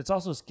 but it's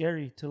also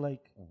scary to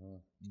like.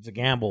 It's a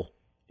gamble.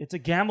 It's a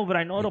gamble, but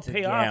I know it'll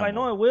pay off. I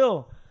know it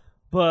will,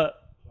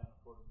 but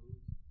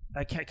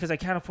I can't because I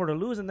can't afford to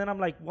lose. And then I'm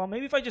like, well,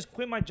 maybe if I just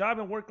quit my job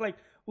and work like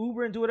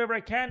Uber and do whatever I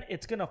can,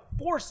 it's gonna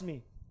force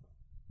me.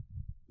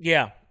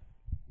 Yeah.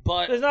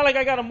 But it's not like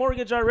I got a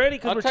mortgage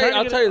already. I'll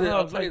tell you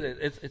that.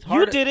 It's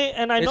hard. You did it,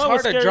 and I know it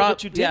was scary,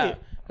 but you did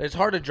it. It's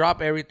hard to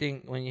drop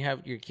everything when you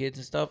have your kids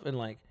and stuff, and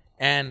like,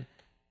 and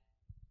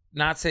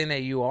not saying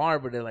that you are,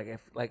 but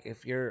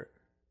if you're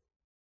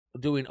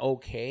doing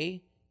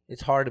okay,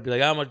 it's hard to be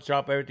like, I'm gonna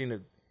drop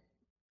everything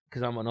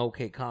because I'm an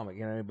okay comic,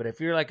 you know what I mean? But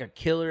if you're like a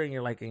killer and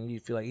and you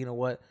feel like, you know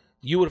what,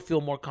 you would feel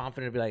more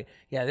confident to be like,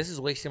 yeah, this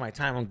is wasting my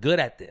time. I'm good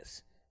at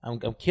this. I'm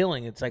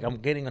killing. It's like I'm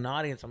getting an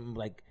audience. I'm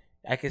like.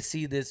 I could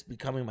see this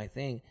becoming my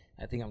thing.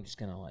 I think I'm just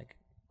going to, like,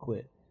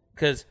 quit.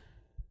 Because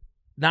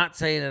not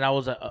saying that I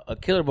was a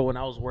killer, but when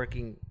I was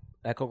working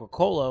at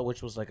Coca-Cola,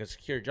 which was, like, a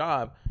secure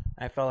job,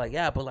 I felt like,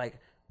 yeah, but,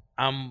 like,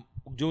 I'm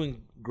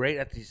doing great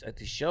at these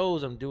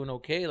shows. I'm doing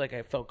okay. Like,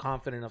 I felt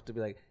confident enough to be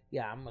like,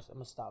 yeah, I'm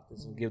gonna stop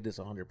this and give this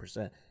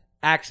 100%.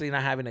 Actually,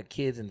 not having a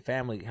kids and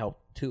family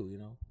helped, too, you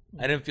know?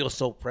 I didn't feel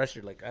so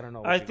pressured. Like, I don't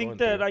know. I think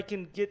that I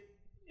can get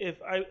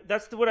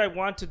that's what I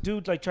want to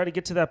do, like, try to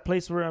get to that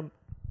place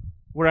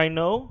where I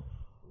know,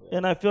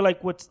 and I feel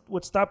like what's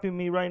stopping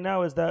me right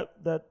now is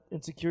that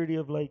insecurity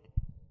of like,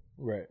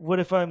 right? What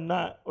if I'm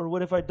not, or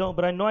what if I don't?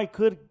 But I know I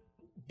could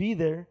be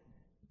there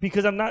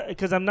because I'm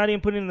not even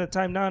putting in the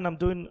time now, and I'm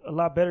doing a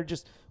lot better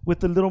just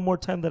with the little more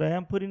time that I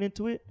am putting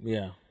into it.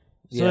 Yeah.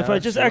 So if I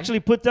just actually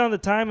put down the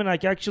time and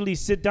like actually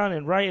sit down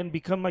and write and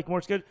become like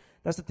more skilled,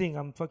 that's the thing.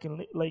 I'm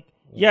fucking like,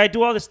 I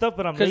do all this stuff,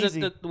 but I'm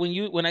lazy. Because when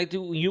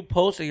you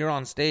post and you're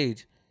on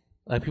stage,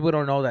 like people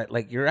don't know that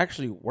like you're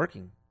actually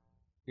working.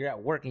 You're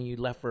at work and you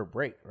left for a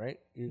break, right?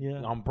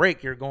 On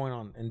break, you're going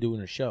on and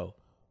doing a show.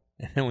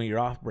 And then when you're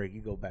off break, you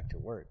go back to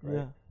work, right?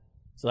 Yeah.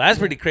 So that's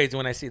pretty crazy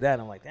when I see that.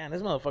 I'm like, damn,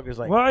 this motherfucker's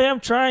like... Well, I am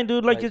trying,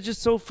 dude. Like, it's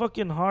just so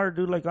fucking hard,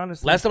 dude. Like,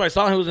 honestly. Last time I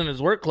saw him, he was in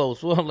his work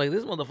clothes. Well, I'm like,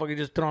 this motherfucker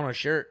just threw on a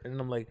shirt. And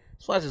I'm like,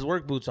 so has his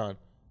work boots on.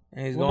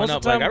 And he's going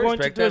up. Like, I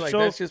respect that. Like,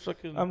 that's just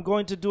fucking... I'm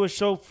going to do a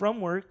show from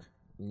work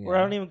where I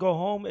don't even go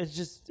home.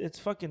 It's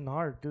fucking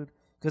hard, dude.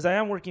 Because I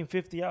am working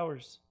 50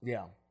 hours.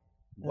 Yeah.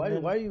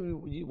 Why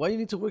you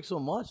need to work so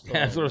much? Yeah,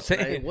 that's what I'm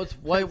saying.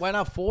 Like, why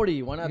not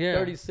 40? Why not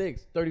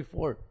 36,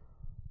 34?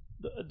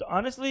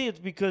 Honestly, it's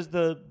because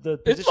the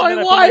position it's my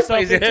that wife.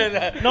 I put myself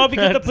into. No,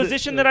 because the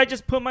position that I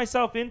just put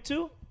myself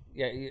into.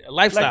 Yeah,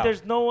 lifestyle. Like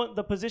there's no one.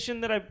 The position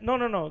that I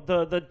no.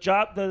 The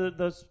job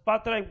the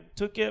spot that I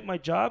took at my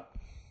job,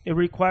 it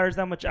requires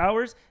that much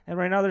hours, and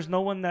right now there's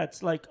no one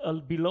that's like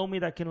below me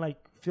that can like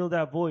fill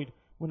that void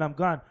when I'm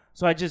gone.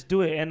 So I just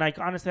do it. And like,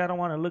 honestly, I don't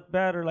want to look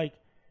bad or like,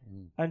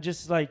 I'm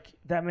just like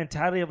that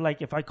mentality of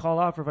like, if I call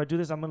off or if I do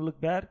this, I'm going to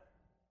look bad.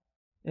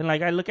 And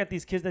like, I look at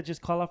these kids that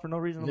just call off for no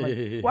reason. I'm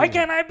like, why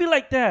can't I be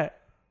like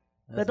that?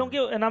 That don't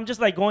get, and I'm just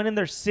like going in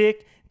there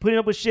sick, putting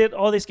up with shit.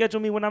 Oh, they schedule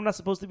me when I'm not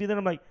supposed to be there.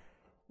 I'm like,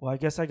 well, I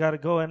guess I got to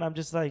go. And I'm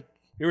just like,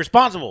 you're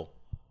responsible.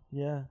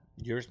 Yeah.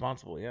 You're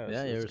responsible, yeah.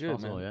 You're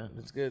responsible, good, yeah.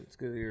 It's good. It's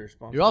good that you're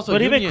responsible. You're also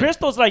but even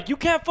Crystal's like, you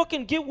can't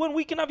fucking get 1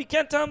 weekend off. You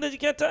can't tell them that you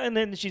can't tell. And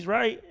then she's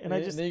right. And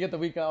then you get the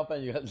week off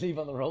and you leave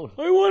on the road.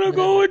 I want to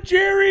go with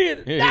Jerry.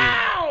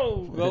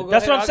 No!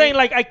 That's what I'm saying.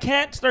 Like, I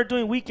can't start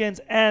doing weekends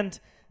and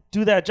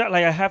do that job.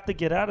 Like, I have to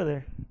get out of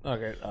there.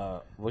 Okay.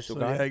 What's your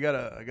guy?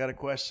 Yeah, I got a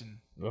question.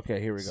 Okay,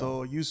 here we go.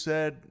 So you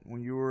said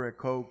when you were at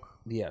Coke,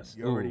 yes,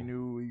 you already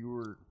knew you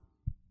were.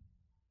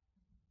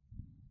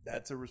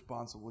 That's a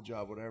responsible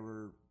job,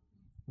 whatever.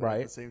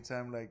 But at the same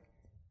time, like,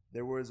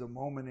 there was a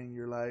moment in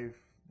your life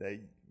that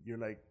you're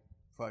like,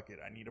 fuck it,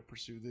 I need to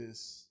pursue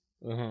this.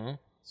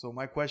 So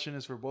my question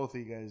is for both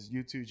of you guys,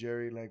 you too,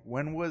 Jerry. Like,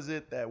 when was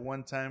it that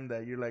one time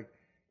that you're like,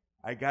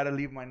 I gotta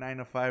leave my 9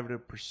 to 5 to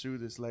pursue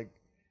this? Like,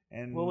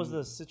 and what was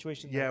the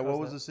situation? Yeah, what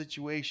was the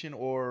situation,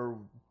 or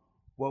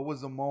what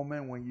was the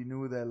moment when you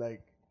knew that,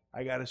 like,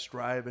 I gotta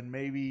strive? And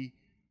maybe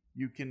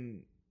you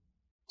can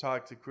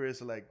talk to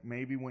Chris, like,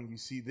 maybe when you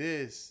see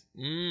this,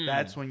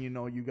 that's when you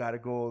know you got to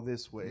go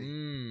this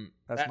way.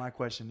 That's my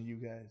question to you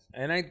guys.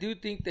 And I do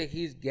think that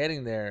he's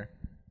getting there.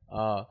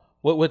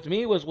 What with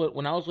me was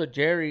when I was with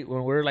Jerry,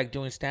 when we were like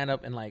doing stand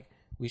up and like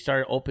we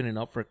started opening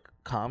up for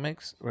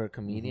comics or a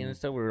comedian and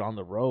stuff. We were on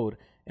the road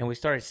and we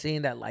started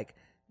seeing that, like,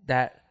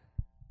 that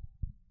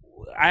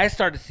I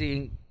started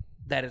seeing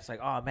that it's like,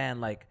 oh man,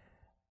 like,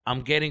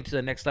 I'm getting to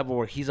the next level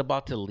where he's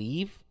about to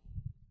leave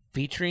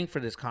featuring for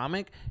this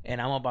comic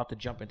and I'm about to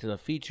jump into the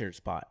featured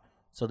spot.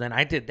 So then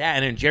I did that,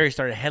 and then Jerry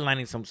started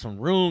headlining some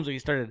rooms, or he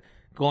started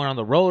going on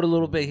the road a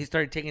little bit. He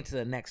started taking it to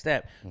the next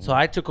step. So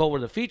I took over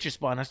the feature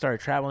spot and I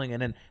started traveling,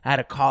 and then I had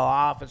to call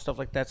off and stuff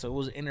like that. So it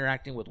was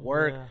interacting with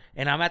work.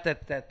 And I'm at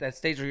that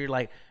stage where you're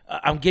like,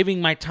 I'm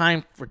giving my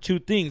time for two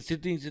things.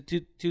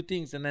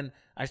 And then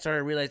I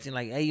started realizing,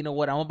 like, hey, you know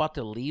what? I'm about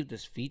to leave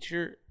this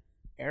feature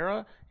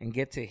era and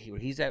get to where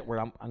he's at, where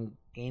I'm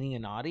gaining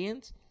an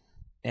audience.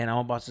 And I'm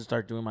about to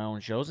start doing my own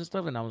shows and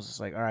stuff. And I was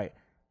just like, all right,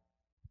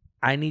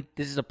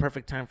 this is a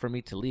perfect time for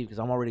me to leave, because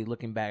I'm already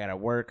looking back at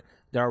work.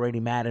 They're already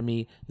mad at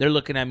me. They're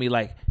looking at me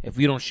like, if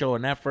you don't show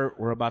an effort,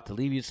 we're about to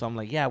leave you. So I'm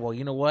like, yeah, well,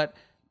 you know what?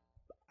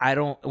 I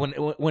don't,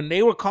 when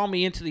they would call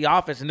me into the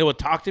office and they would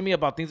talk to me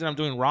about things that I'm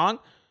doing wrong,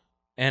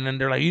 and then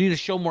they're like, you need to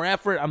show more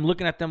effort. I'm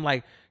looking at them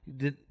like,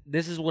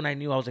 this is when I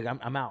knew I was like,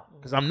 I'm out,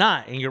 because I'm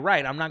not. And you're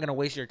right. I'm not going to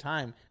waste your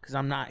time, because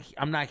I'm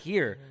not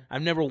here.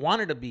 I've never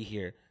wanted to be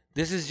here.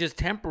 This is just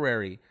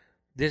temporary.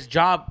 This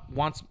job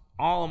wants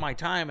all of my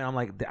time, and I'm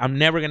like, I'm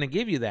never going to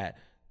give you that.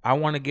 I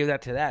want to give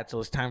that to that, so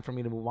it's time for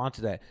me to move on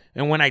to that.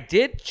 And when I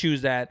did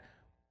choose that,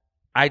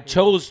 I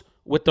chose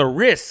with the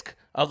risk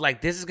of,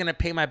 like, this is going to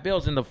pay my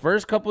bills. In the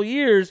first couple of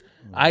years,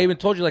 I even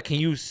told you, like, can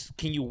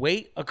you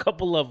wait a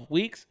couple of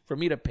weeks for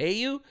me to pay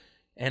you?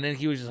 And then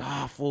he was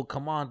just, fool,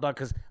 come on, dog,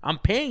 because I'm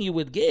paying you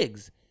with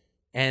gigs.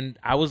 And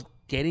I was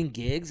getting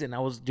gigs, and I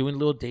was doing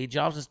little day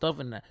jobs and stuff,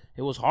 and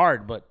it was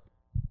hard, but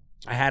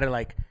I had to,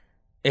 like,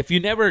 if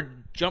you never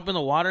jump in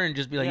the water and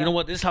just be like, you know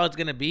what, this is how it's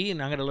going to be,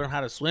 and I'm going to learn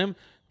how to swim,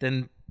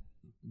 then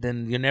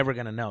you're never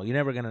going to know. You're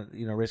never going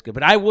to, risk it.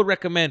 But I would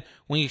recommend,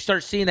 when you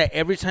start seeing that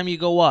every time you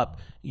go up,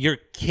 you're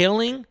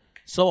killing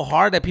so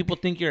hard that people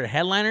think you're a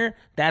headliner,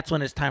 that's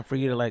when it's time for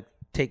you to, like,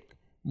 take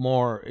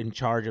more in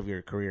charge of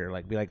your career.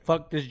 Like, be like,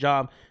 fuck this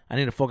job. I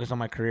need to focus on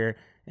my career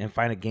and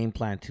find a game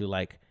plan to,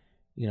 like,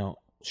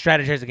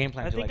 strategize a game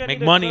plan to, like, make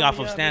money off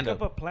of stand-up.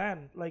 Make up a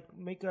plan, like,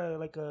 make a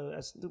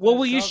well,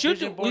 what you should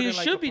be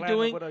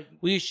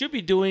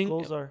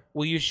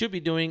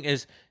doing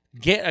is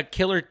get a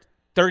killer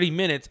 30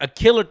 minutes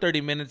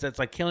that's,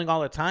 like, killing all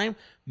the time,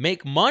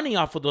 make money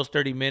off of those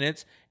 30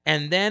 minutes,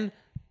 and then,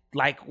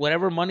 like,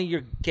 whatever money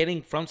you're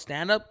getting from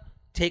stand-up,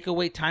 take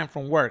away time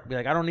from work. Be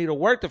like, I don't need to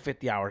work the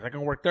 50 hours. I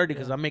can work 30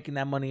 because I'm making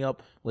that money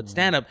up with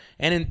stand-up.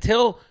 And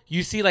until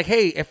you see, like,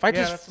 hey, if I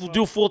just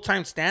do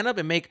full-time stand-up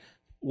and make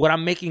what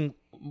I'm making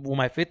with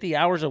my 50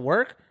 hours of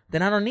work,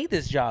 then I don't need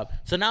this job.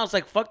 So now it's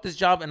like, fuck this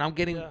job, and I'm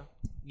getting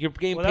you're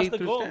getting paid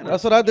through stand-up.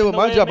 That's what I did with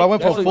my job. I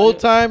went from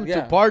full-time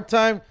to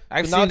part-time,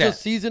 I've to seen not that.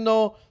 just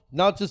seasonal,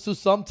 not just to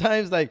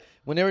sometimes, like,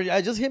 whenever I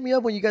just hit me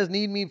up when you guys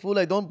need me, fool.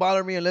 Like, don't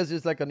bother me unless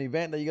it's like an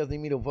event that you guys need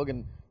me to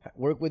fucking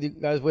work with you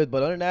guys with.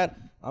 But other than that,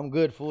 I'm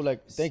good, fool.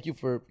 Like, thank you,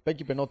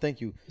 but no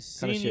thank you.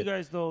 Seeing you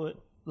guys, though,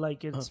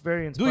 like, it's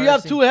very inspiring. Do you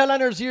have two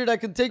headliners here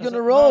that can take you on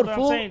the road,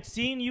 fool? I'm saying,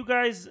 seeing you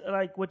guys,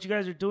 like, what you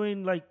guys are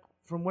doing, like,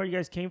 from where you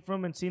guys came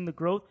from, and seeing the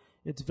growth,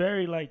 it's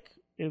very, like,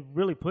 it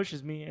really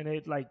pushes me, and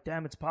it, like,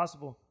 damn, it's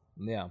possible.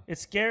 Yeah,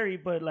 it's scary,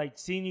 but, like,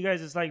 seeing you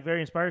guys is, like,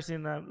 very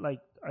inspiring. And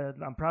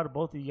I'm proud of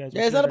both of you guys.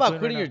 Yeah, it's not about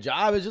quitting your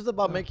job. It's just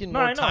about making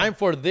more time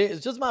for this.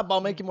 It's just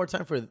about making more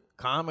time for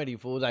comedy,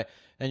 fool. Like,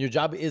 and your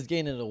job is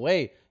getting in the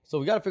way. So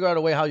we got to figure out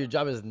a way how your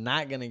job is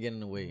not gonna get in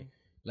the way.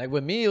 Like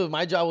with me,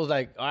 my job was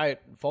like, all right,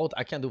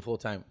 I can't do full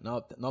time.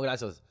 No,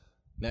 gracias.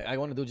 Like, I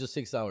want to do just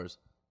 6 hours.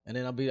 And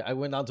then I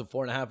went down to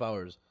 4.5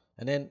 hours.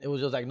 And then it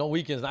was just like no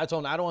weekends. And I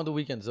told them I don't want to do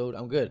weekends, so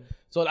I'm good.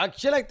 So like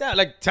shit like that,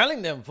 like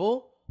telling them,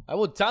 fool. I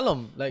would tell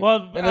them, like,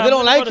 and if they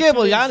don't like it,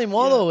 well, ya ni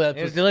modo.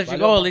 If they let you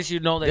go, at least you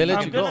know that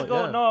I'm gonna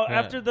go. No,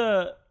 after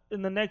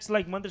in the next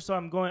like month or so,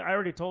 I'm going. I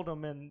already told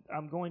them, and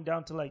I'm going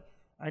down to like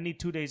I need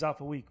 2 days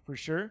off a week for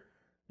sure.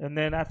 And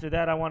then after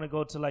that, I want to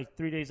go to like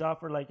 3 days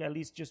off, or like at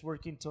least just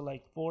working till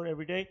like 4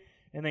 every day,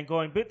 and then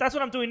going. But that's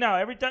what I'm doing now.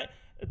 Every time,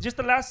 just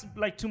the last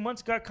like 2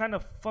 months got kind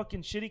of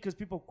fucking shitty because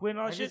people quit and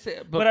all that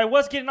shit. But I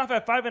was getting off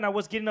at 5, and I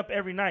was getting up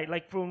every night.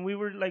 Like from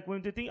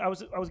when the thing, I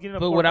was getting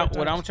up. But what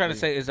I'm trying to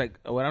say is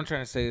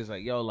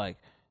like yo, like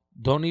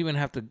don't even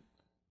have to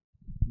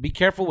be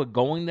careful with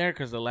going there,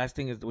 because the last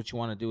thing is what you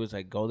want to do is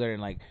like go there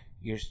and like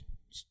you're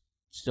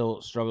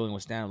still struggling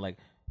with stand up. Like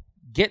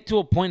get to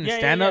a point in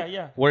stand up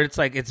where it's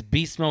like it's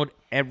beast mode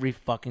every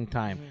fucking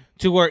time,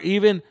 to where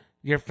even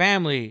your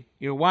family,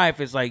 your wife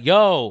is like,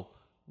 yo,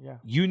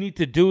 you need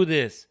to do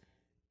this.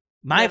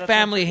 My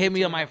family hit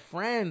me up. My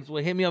friends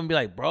would hit me up and be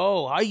like,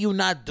 bro, how are you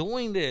not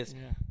doing this?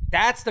 Yeah.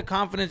 That's the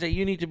confidence that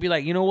you need to be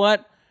like, you know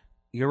what?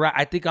 You're right.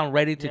 I think I'm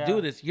ready to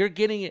do this. You're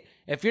getting it.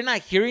 If you're not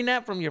hearing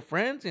that from your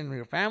friends and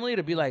your family,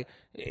 to be like,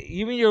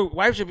 even your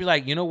wife should be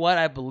like, you know what?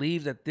 I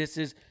believe that this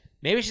is,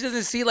 maybe she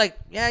doesn't see like,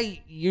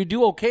 you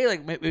do okay.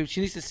 Like maybe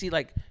she needs to see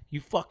like, you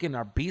fucking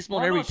are beast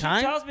mode every time.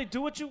 She tells me,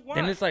 do what you want.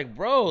 Then it's like,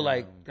 bro,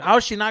 like, how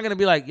is she not going to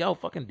be like, yo,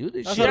 fucking do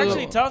this shit? She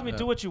actually tells me,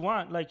 do what you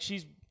want. Like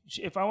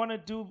if I want to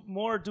do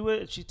more, do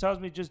it. She tells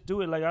me, just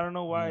do it. Like, I don't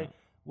know why.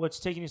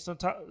 What's taking you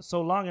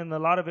so long, and a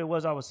lot of it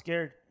was I was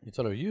scared. You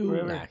told her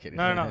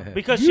No,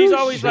 because she's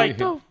always like,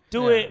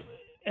 do it,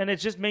 and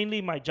it's just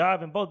mainly my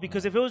job and both.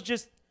 Because if it was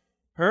just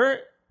her,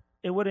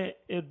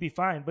 it'd be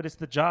fine. But it's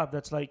the job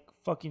that's like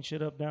fucking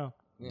shit up now.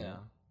 Yeah,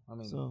 I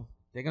mean,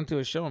 take them to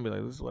a show and be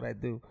like, this is what I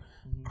do.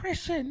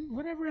 Christian,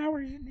 whatever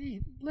hours you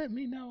need, let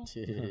me know.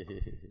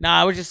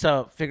 I would just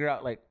figure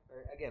out, like,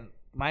 again,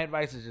 my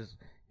advice is just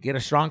get a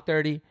strong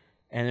 30.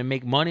 And then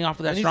make money off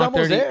of that strong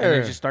 30, and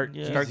then just start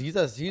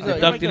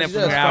deducting it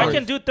from your hours. I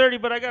can do 30,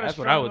 but I got a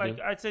strong,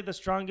 like, I'd say the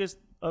strongest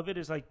of it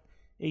is like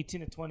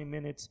 18 to 20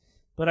 minutes.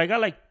 But I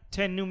got like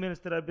 10 new minutes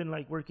that I've been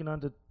like working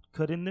on to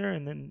cut in there,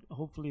 and then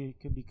hopefully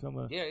it can become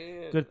a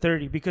good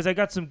 30. Because I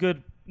got some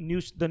good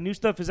the new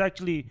stuff is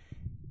actually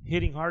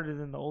hitting harder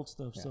than the old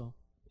stuff. Yeah. So,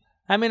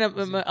 I mean,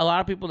 a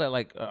lot of people that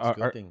like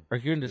are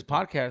hearing this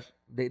podcast,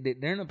 they're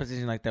in a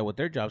position like that with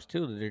their jobs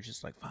too. That they're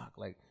just like, fuck,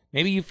 like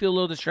maybe you feel a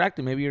little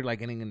distracted. Maybe you're like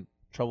getting in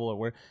trouble or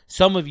work.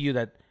 Some of you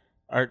that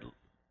are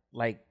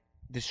like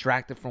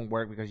distracted from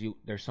work because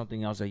there's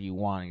something else that you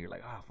want, and you're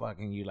like, oh fuck,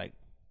 and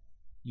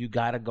you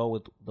gotta go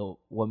with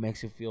what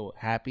makes you feel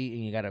happy,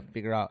 and you gotta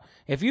figure out,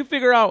 if you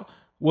figure out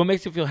what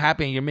makes you feel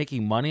happy and you're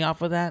making money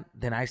off of that,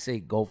 then I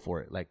say go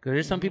for it. Like, 'cause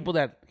there's some people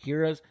that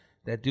hear us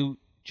that do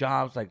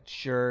jobs like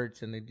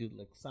shirts, and they do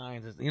like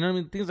signs, you know what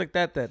I mean, things like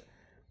that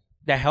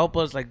help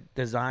us like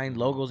design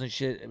logos and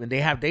shit. I mean,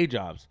 they have day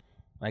jobs.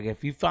 Like,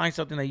 if you find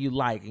something that you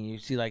like and you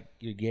see like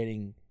you're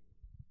getting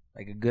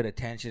like a good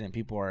attention and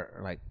people are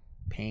like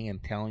paying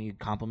and telling you,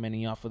 complimenting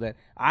you off of that,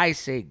 I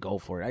say go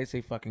for it. I say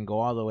fucking go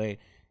all the way.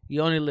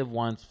 You only live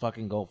once,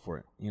 fucking go for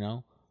it, you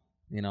know?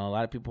 You know, a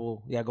lot of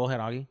people... Yeah, go ahead,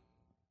 Augie.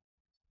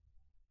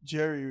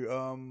 Jerry,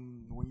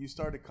 when you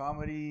started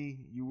comedy,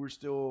 you were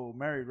still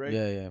married, right?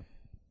 Yeah.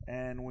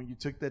 And when you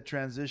took that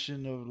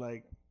transition of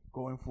like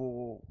going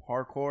full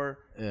hardcore,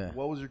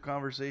 what was your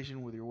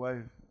conversation with your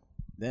wife?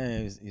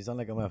 Damn, you sound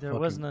like I'm at There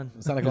was none.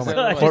 You sound like I'm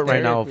at court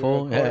right now,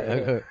 fool.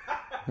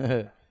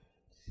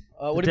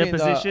 What do you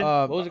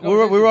mean?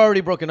 We were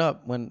already broken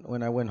up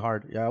when I went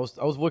hard. Yeah, I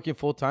was working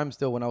full time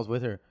still when I was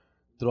with her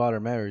throughout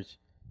our marriage.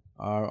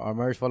 Our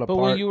marriage fell apart.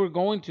 But when you were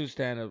going to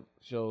stand-up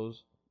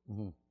shows,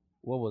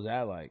 what was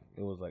that like?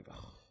 It was like...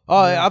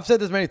 I've said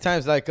this many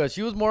times. Like,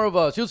 she was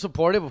she was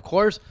supportive, of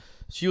course.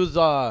 She was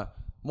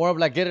more of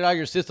like, get it out of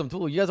your system,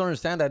 too. You guys don't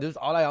understand that. This is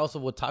all I also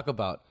would talk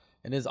about.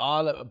 And it's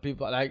all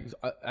people, like,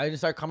 I didn't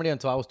start comedy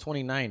until I was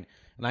 29.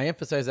 And I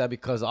emphasize that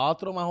because all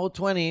through my whole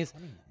 20s,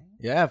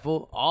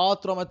 all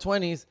through my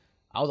 20s,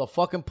 I was a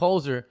fucking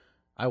poser.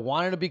 I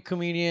wanted to be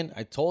comedian.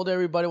 I told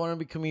everybody I wanted to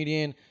be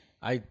comedian.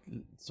 I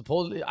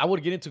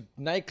would get into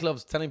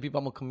nightclubs telling people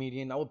I'm a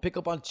comedian. I would pick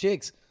up on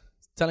chicks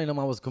telling them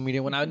I was a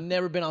comedian when I'd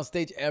never been on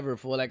stage ever.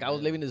 Like, I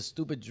was living this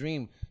stupid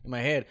dream in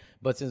my head.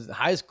 But since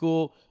high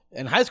school,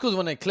 and high school is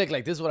when I clicked,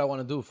 like, this is what I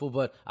want to do, fool.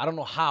 But I don't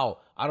know how.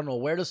 I don't know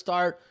where to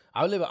start.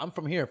 I'm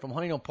from here, from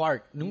Huntington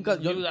Park. I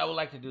would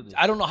like to do this.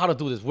 I don't know how to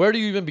do this. Where do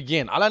you even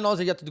begin? All I know is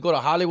that you have to go to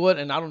Hollywood,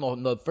 and I don't know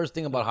the first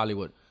thing about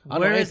Hollywood.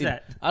 Where is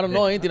that? I don't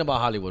know anything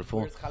about Hollywood,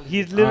 fool.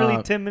 He's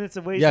literally 10 minutes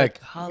away. Yeah, like,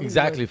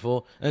 exactly,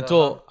 fool.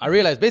 Until I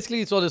realized,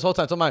 basically, so this whole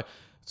time,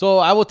 so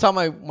I would tell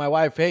my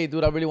wife, hey,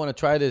 dude, I really want to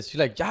try this. She's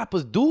like, yeah,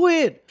 pues do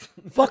it.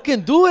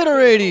 Fucking do it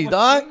already,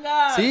 dog.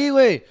 See,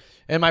 wait.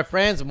 And my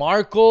friends,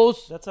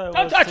 Marcos. That's how it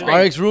was. Our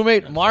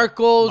ex-roommate,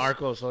 Marcos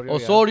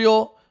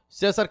Osorio.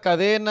 Cesar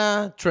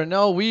Cadena,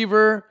 Trenell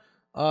Weaver,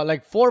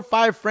 like 4 or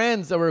 5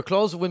 friends that were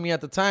close with me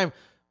at the time.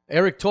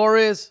 Eric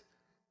Torres,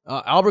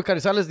 Albert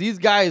Carizales. These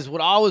guys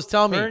would always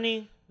tell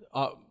me.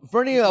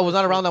 Fernie was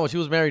not around that much. He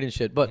was married and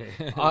shit. But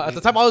at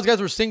the time, all those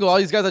guys were single. All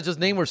these guys I just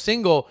named were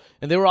single.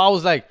 And they were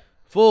always like,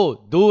 fool,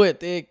 do it,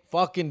 Dick.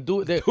 Fucking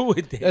do it. Do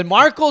it, Dick. And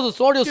Marcos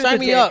Osorio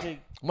signed me up.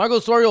 Marcos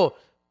Osorio,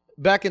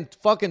 back in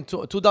fucking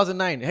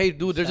 2009. Hey,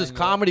 dude, there's this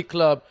comedy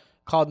club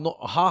called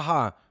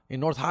Haha in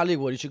North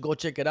Hollywood. You should go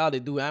check it out. They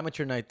do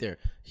amateur night there.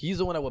 He's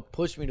the one that would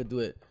push me to do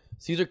it.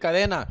 Cesar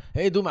Cadena.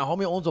 Hey, dude, my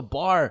homie owns a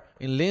bar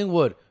in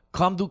Linwood.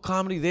 Come do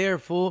comedy there,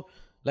 fool.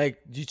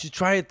 Like, you should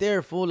try it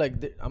there, fool.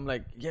 Like, I'm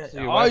like, yeah.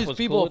 So all these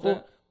people, cool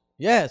fool.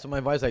 Yeah. So my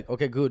wife's like,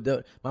 okay, good.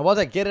 My wife's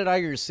like, get it out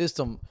of your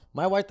system.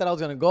 My wife thought I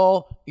was gonna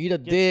go eat a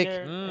dick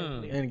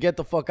and get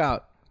the fuck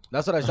out.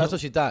 That's what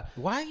she thought.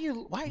 Why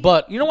you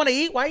don't want to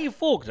eat? Why are you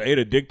full? Because I ate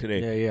a dick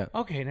today. Yeah.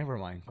 Okay, never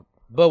mind.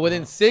 But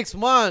within 6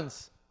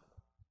 months,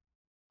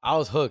 I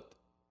was hooked,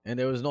 and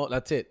there was no.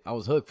 That's it. I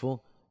was hooked,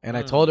 fool. And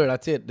I told her,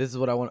 that's it. This is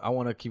what I want. I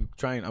want to keep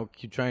trying. I'll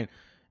keep trying.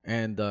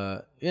 And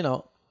you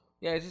know.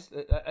 Yeah, it's just.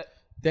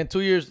 Then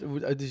 2 years,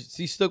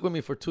 she stuck with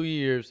me for 2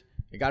 years.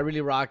 It got really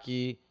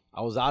rocky.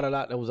 I was out of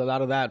that. There was a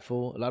lot of that,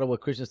 fool. A lot of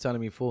what Christian's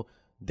telling me, fool.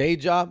 Day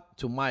job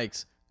to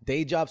Mike's.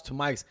 Day jobs to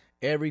Mike's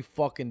every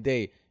fucking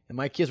day. And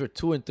my kids were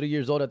 2 and 3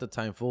 years old at the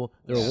time, fool.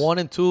 They were 1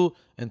 and 2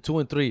 and 2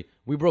 and 3.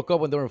 We broke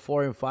up when they were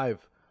 4 and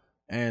 5.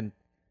 And,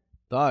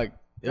 dog,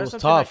 it was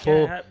tough,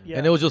 fool.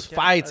 And it was just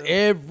fights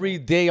every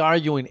day,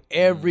 arguing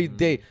every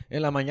day.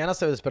 En la mañana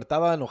se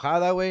despertaba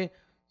enojada, güey.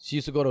 She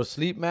used to go to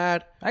sleep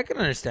mad. I can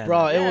understand.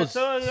 Bro, that. It was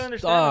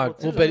dog.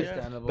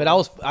 But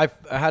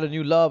I had a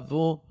new love,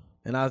 fool.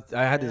 And I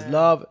had this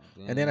love.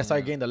 And then I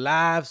started getting the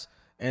laughs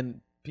and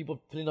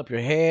people filling up your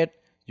head.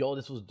 Yo,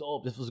 this was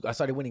dope. I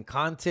started winning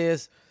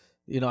contests.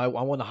 You know, I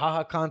won the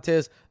haha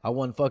contest. I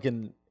won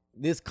fucking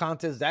this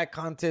contest, that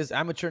contest,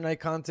 amateur night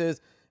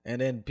contest.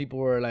 And then people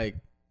were like,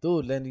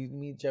 dude, then you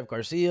meet Jeff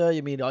Garcia,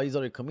 you meet all these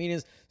other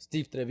comedians,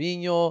 Steve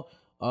Trevino.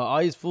 All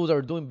these fools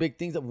are doing big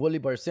things. Willie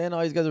Barcena,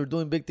 all these guys are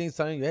doing big things,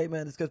 telling you, hey,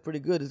 man, this guy's pretty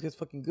good. This guy's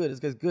fucking good. This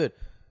guy's good.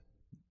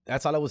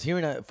 That's all I was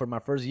hearing for my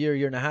first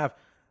year and a half.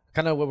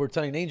 Kind of what we're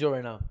telling Angel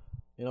right now.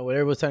 You know, what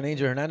everyone's telling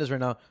Angel Hernandez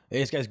right now. Hey,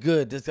 this guy's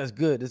good. This guy's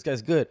good. This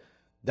guy's good.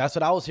 That's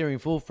what I was hearing,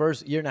 fool.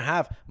 First year and a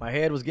half, my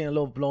head was getting a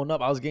little blown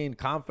up. I was getting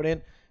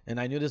confident, and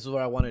I knew this is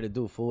what I wanted to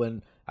do, fool.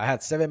 And I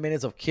had 7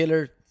 minutes of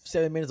killer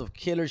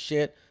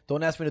shit.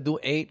 Don't ask me to do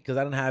 8 because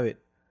I didn't have it.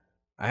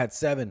 I had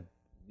 7.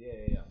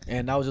 Yeah.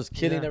 And I was just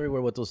killing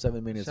everywhere with those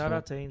 7 minutes. Shout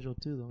out to Angel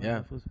too, though.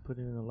 Yeah, he was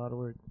putting in a lot of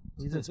work.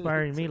 He's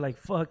inspiring me. Like,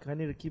 fuck, I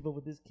need to keep up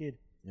with this kid.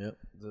 Yep.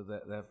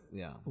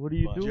 Yeah. What are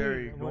you doing,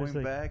 Jerry?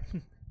 Going back,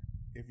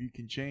 if you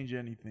can change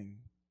anything,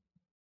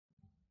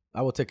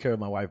 I will take care of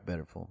my wife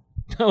better, fool.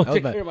 That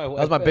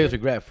was my biggest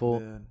regret,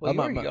 fool. Yeah.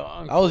 Well,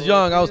 I was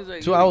young. I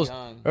was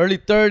early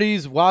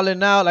 30s,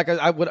 wilding out. Like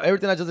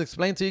everything I just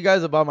explained to you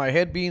guys about my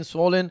head being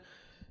swollen,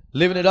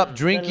 living it up,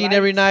 drinking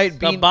every night,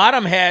 the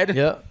bottom head.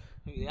 Yeah.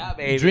 Yeah,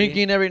 baby.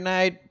 Drinking every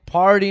night,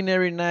 partying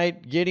every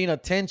night, getting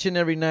attention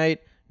every night,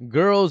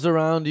 girls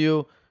around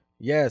you.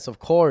 Yes, of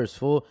course,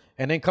 fool.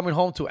 And then coming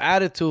home to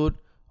attitude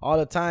all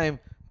the time,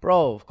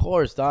 bro. Of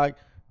course, dog.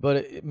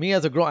 But me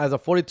as a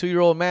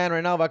 42-year-old man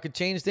right now, if I could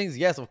change things,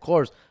 yes, of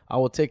course, I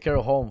will take care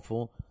of home,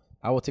 fool.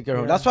 I will take care of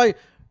home. That's why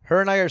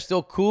her and I are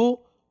still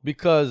cool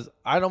because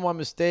I know my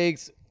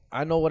mistakes.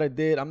 I know what I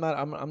did. I'm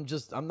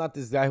not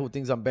this guy who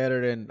thinks I'm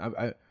better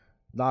than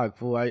dog,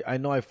 fool. I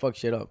know I fuck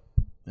shit up,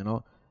 you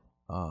know.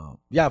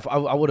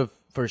 I would have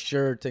for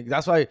sure taken.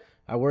 That's why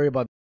I worry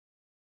about.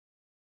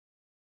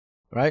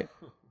 Right?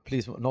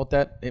 Please note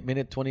that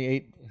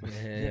 8:28.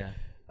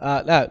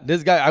 Yeah.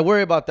 This guy, I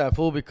worry about that,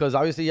 fool, because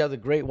obviously he has a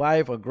great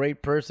wife, a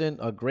great person,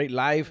 a great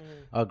life,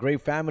 a great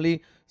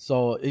family.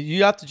 So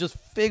you have to just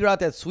figure out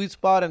that sweet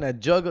spot and that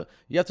juggle.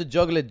 You have to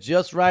juggle it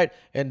just right.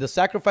 And the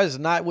sacrifice is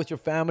not with your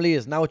family.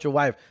 It's not with your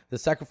wife. The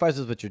sacrifice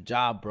is with your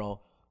job, bro.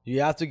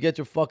 You have to get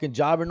your fucking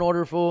job in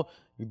order, fool.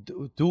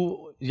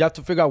 You have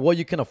to figure out what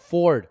you can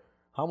afford,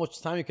 how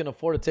much time you can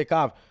afford to take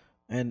off,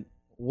 and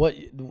what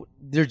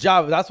your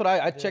job. That's what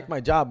I checked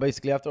my job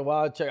basically. After a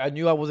while, I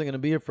knew I wasn't gonna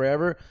be here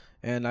forever,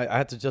 and I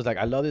had to just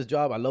I love this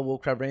job. I love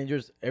Wolfcraft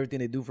Rangers, everything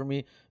they do for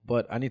me,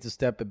 but I need to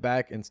step it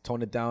back and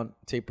tone it down,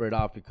 taper it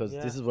off because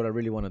this is what I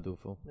really want to do,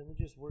 fool. Let me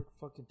just work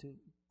fucking 2,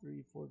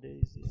 3, 4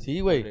 days. See,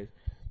 wait.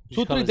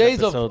 2, 3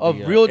 days of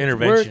real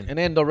work, and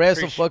then the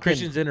rest of fucking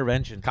Christian's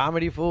intervention,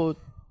 comedy, food.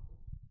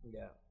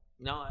 Yeah.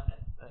 No,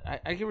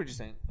 I get what you're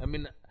saying. I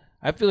mean,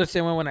 I feel the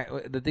same way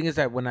the thing is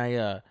that when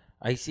I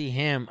see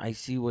him, I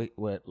see what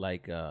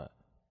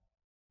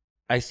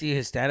I see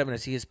his stand up and I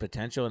see his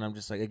potential, and I'm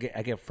just like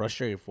I get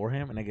frustrated for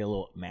him and I get a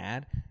little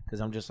mad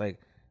because I'm just like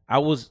I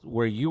was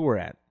where you were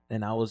at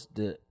and I was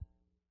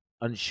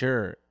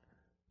unsure,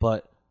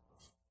 but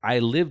I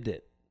lived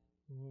it,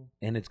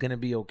 and it's gonna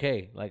be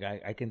okay. Like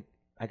I can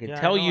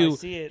tell you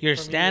your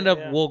stand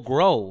up will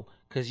grow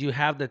because you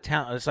have the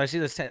talent. So I see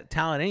the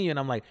talent in you, and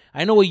I'm like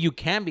I know what you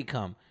can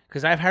become.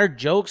 Because I've heard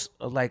jokes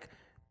of like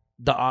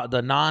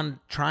the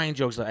non-trying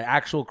jokes, the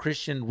actual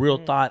Christian, real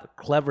thought,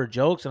 clever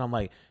jokes. And I'm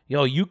like,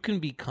 yo, you can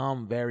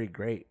become very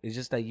great. It's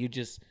just that you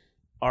just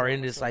are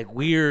in this like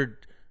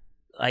weird,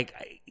 like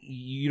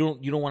you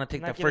don't want to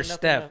take that first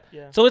step.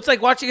 Yeah. So it's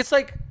like watching. It's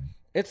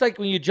like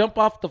when you jump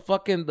off the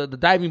fucking the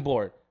diving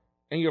board,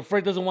 and your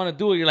friend doesn't want to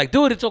do it. You're like,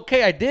 dude, it's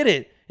okay, I did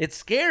it. It's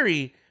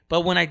scary,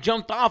 but when I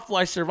jumped off,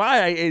 I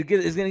survived.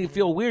 It's gonna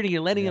feel weird, and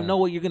you're letting him know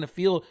what you're gonna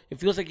feel. It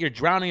feels like you're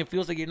drowning. It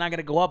feels like you're not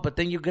gonna go up, but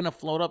then you're gonna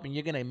float up, and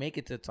you're gonna make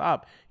it to the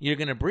top. You're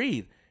gonna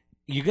breathe.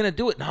 You're gonna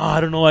do it. No, I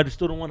don't know. I just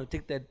still don't want to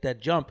take that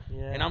jump.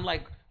 Yeah. And I'm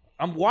like,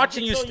 I'm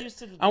watching you.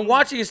 I'm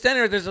watching you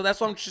standing there. So that's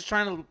why I'm just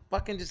trying to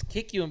fucking just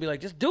kick you and be like,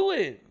 just do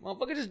it,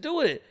 motherfucker, just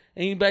do it.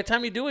 And by the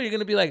time you do it, you're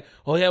gonna be like,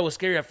 oh yeah, it was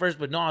scary at first,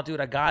 but no,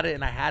 dude, I got it,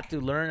 and I had to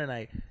learn, and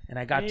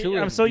I got to it.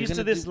 I'm so used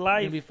to this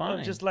life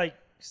of just like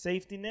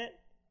safety net.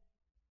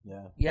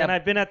 Yeah. And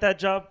I've been at that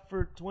job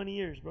for 20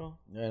 years, bro.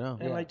 Yeah, I know.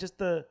 And like just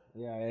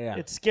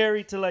it's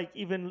scary to like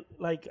even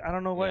like I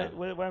don't know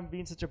why I'm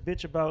being such a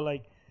bitch about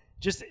like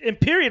just in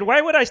period.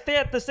 Why would I stay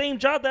at the same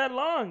job that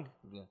long?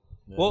 Yeah.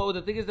 Well,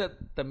 the thing is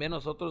that también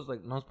nosotros,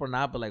 like, no es por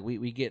nada, but like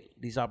we get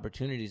these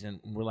opportunities, and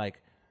we're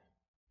like,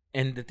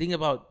 and the thing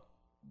about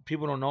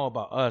people don't know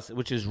about us,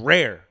 which is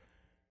rare,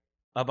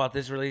 about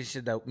this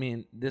relationship that me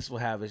and this will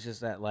have, is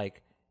just that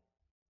like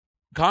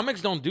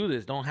comics don't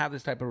have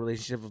this type of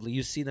relationship.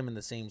 You see them in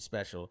the same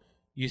special.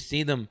 You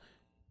see them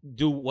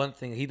do one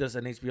thing. He does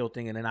an HBO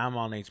thing, and then I'm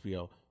on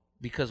HBO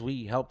because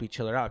we help each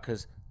other out.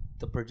 Because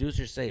the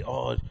producers say,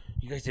 "Oh,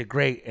 you guys did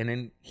great," and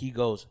then he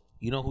goes,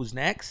 "You know who's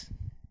next?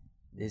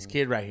 This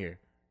kid right here."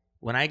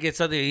 When I get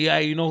something, yeah,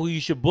 you know who you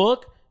should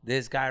book?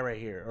 This guy right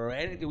here, or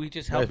anything. We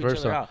just help each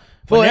other out.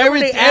 Well,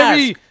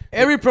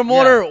 every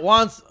promoter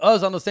wants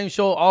us on the same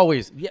show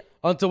always. Yeah.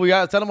 Until we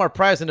tell them our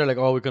price, and they're like,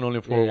 "Oh, we can only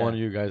afford one of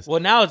you guys." Well,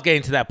 now it's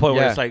getting to that point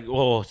where it's like,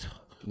 "Oh,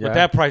 with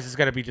that price, it's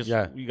got to be just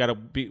you got to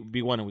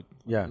be one." And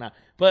nah.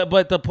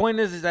 But the point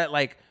is that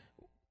like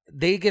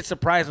they get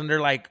surprised when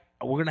they're like,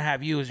 "We're gonna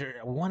have you.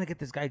 We want to get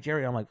this guy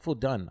Jerry." I'm like, "Full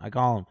done." I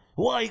call him.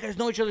 Well, you guys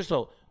know each other,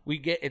 so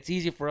it's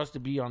easy for us to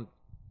be on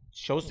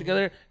shows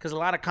together because a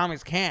lot of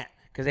comics can't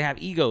because they have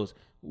egos.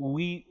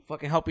 We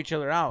fucking help each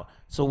other out,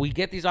 so we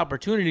get these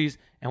opportunities,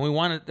 and we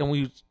want to. And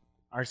we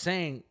are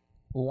saying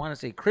we want to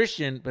say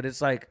Christian, but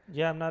it's like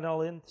I'm not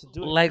all in to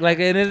do it. Like,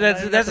 and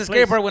that's the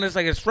scary part when it's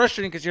like it's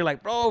frustrating because you're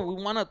like, bro,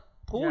 we want to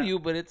pull you,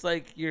 but it's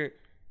like you're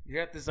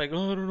at this like,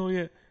 oh, I don't know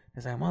yet.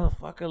 It's like,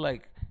 motherfucker,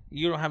 like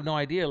you don't have no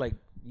idea, like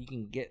you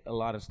can get a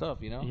lot of stuff,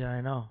 you know? Yeah,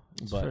 I know.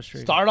 It's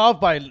frustrating. Start off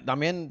by,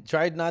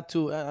 try not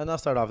to, not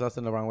start off, that's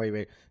in the wrong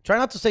way. Try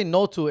not to say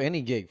no to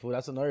any gig. Fool.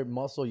 That's another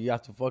muscle you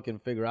have to fucking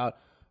figure out.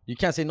 You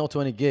can't say no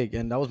to any gig,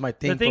 and that was my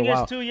thing for a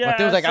while. The thing is, too, my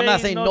thing was like, I'm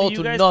not saying no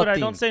to guys, nothing. But I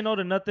don't say no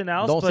to nothing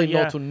else. Don't say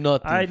no to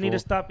nothing. I need to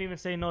stop even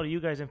saying no to you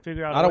guys and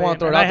figure out. I don't want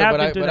to throw it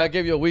out there, but I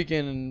gave you a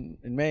weekend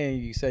in May,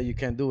 and you said you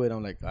can't do it.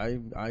 I'm like,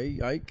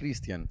 I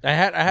Christian. I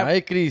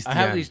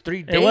have these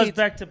 3 dates. It was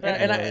back to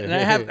back,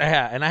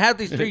 and I have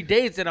these 3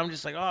 dates, and I'm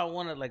just like, oh, I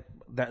want to like.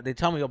 They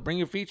tell me, "Oh, bring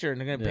your feature," and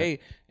they're gonna pay,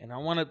 and I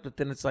want it, but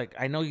then it's like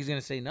I know he's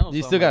gonna say no.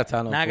 You still got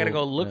talent. Now I gotta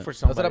go look for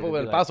somebody. That's what happened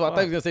with El Paso. I thought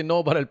he was gonna say no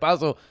about El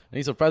Paso, and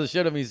he surprised the shit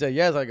out of me. He said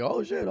yes. I go,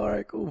 oh shit, all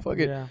right, cool, fuck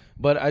it. Yeah.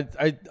 But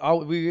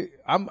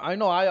I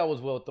know I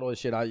always will throw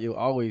shit at you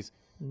always.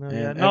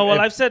 Well,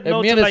 I've said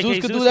no to like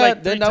Jesus could do that,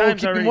 like then that will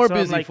keep you more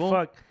busy. Like,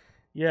 fuck.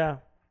 Yeah.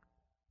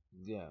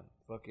 Yeah.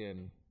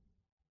 Fucking.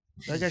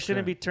 Like I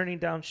shouldn't be turning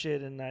down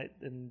shit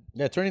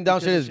turning down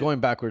shit is going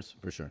backwards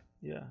for sure.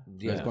 Yeah,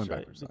 it's going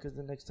backwards. Because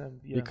the next time,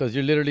 because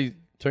you're literally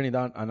turning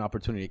down an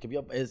opportunity. It could be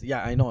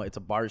I know it's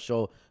a bar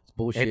show. It's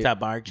bullshit. It's a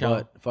bar show.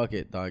 But fuck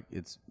it, dog.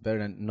 It's better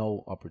than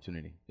no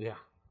opportunity. Yeah,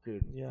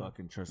 dude. Yeah.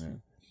 Fucking trust me.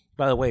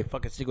 By the way,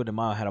 fucking Cinco de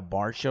Mayo had a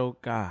bar show.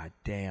 God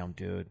damn,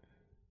 dude.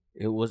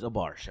 It was a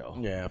bar show.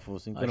 Yeah, for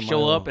Cinco de Mayo. I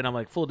show up and I'm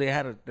like, full. They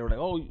were like,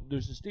 oh,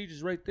 there's the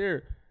stages right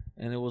there,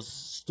 and it was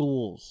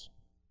stools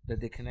that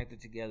they connected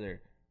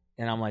together.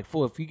 And I'm like,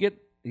 fool, if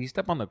you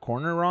step on the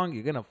corner wrong,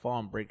 you're going to fall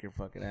and break your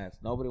fucking ass.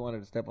 Nobody wanted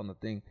to step on the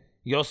thing.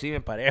 Yo, see me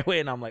paré,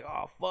 and I'm like,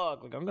 oh,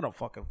 fuck. Like, I'm going to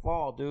fucking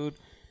fall, dude.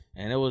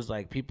 And it was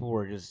like people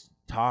were just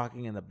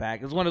talking in the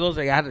back. It was one of those,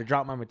 like, I had to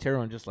drop my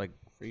material and just, like,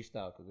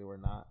 freestyle because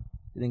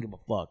they didn't give a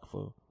fuck,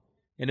 fool.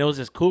 And there was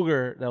this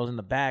cougar that was in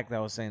the back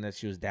that was saying that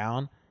she was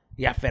down.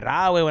 Yeah,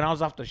 Ferrari, when I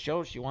was off the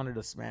show, she wanted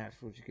to smash,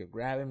 fool. She kept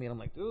grabbing me. And I'm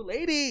like, dude,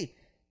 lady,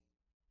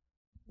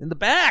 in the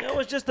back. It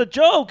was just the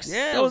jokes.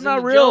 Yeah, it was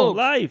not real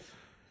life.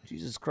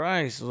 Jesus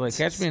Christ. I was like,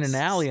 catch me in an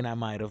alley and I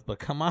might have, but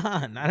come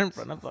on, not in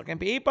front of fucking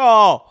people.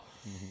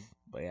 Mm-hmm.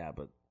 But yeah,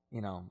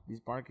 these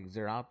bar gigs,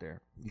 they're out there.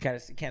 You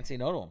can't say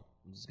no to them.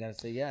 You just got to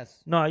say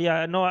yes. No,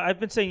 I've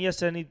been saying yes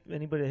to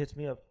anybody that hits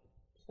me up.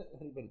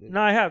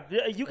 No, I have.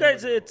 You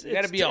guys, you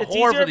got to be a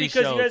whore for these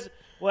shows. You guys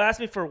will ask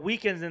me for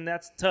weekends and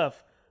that's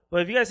tough.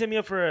 But if you guys hit me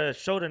up for a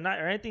show tonight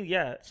or anything,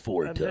 it's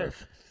for tough. There.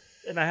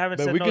 And I haven't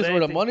said no to weekends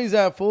where the money's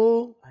at,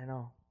 fool. I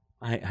know.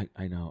 I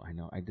know.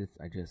 I've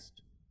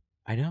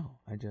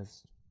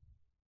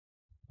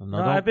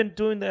been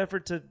doing the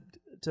effort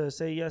to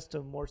say yes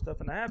to more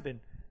stuff, and I have been.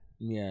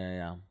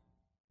 Yeah.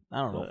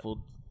 I don't know,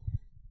 fool.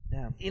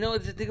 Damn. You know,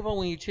 think about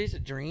when you chase a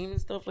dream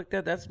and stuff like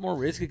that. That's more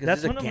risky because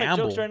it's a gamble. That's one of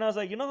my jokes right now. Is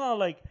like, you know how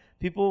like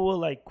people will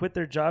like quit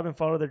their job and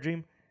follow their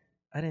dream.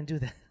 I didn't do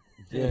that.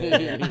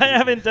 Yeah. I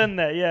haven't done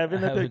that. Yeah, I've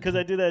been at because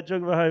I do that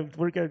joke about how I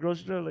work at a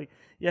grocery store. Like,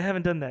 yeah, I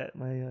haven't done that.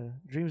 My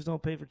dreams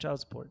don't pay for child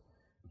support.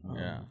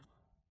 Yeah.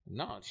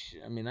 No,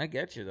 I mean, I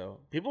get you though.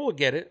 People will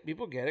get it.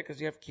 People get it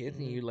because you have kids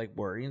and you like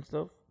worry and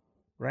stuff,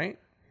 right?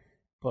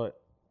 But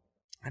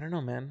I don't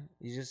know, man.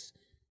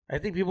 I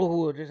think people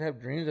who just have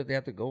dreams that they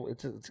have to go.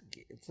 It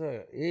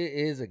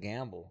is a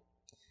gamble.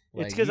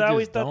 Like, it's because I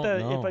always thought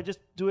that if I just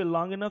do it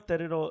long enough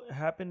that it'll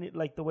happen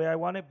like the way I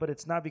want it, but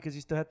it's not because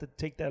you still have to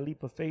take that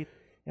leap of faith.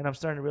 And I'm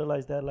starting to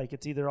realize that like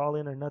it's either all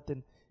in or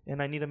nothing,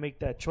 and I need to make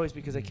that choice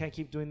because I can't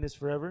keep doing this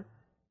forever.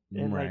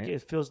 And like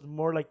it feels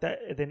more like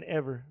that than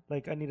ever.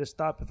 Like I need to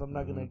stop if I'm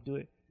not gonna do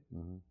it,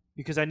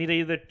 because I need to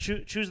either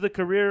choose the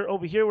career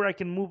over here where I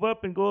can move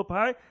up and go up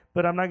high,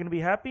 but I'm not gonna be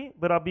happy,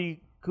 but I'll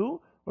be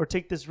cool, or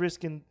take this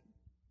risk and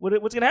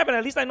what's gonna happen?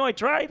 At least I know I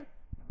tried.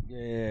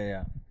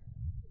 Yeah.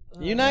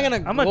 You're not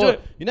gonna do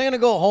it. You're not gonna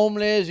go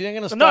homeless. You're not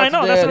gonna start. No, I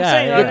know. That's what I'm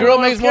saying. Your girl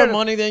makes more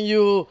money than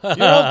you.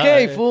 You're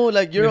okay, fool.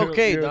 Like you're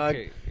okay, dog.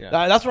 Okay.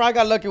 Yeah. That's where I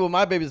got lucky with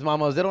my baby's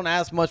mamas. They don't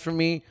ask much from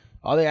me.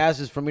 All they ask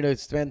is for me to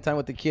spend time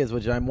with the kids,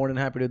 which I'm more than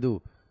happy to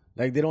do.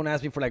 Like they don't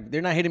ask me for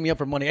they're not hitting me up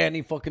for money. Hey, I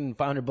need fucking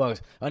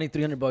 $500. I need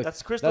 $300.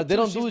 That's Crystal. They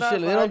don't do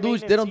shit.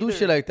 They don't do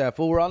shit like that,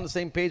 fool. We're on the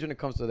same page when it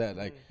comes to that.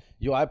 Like,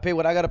 yo, I pay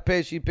what I gotta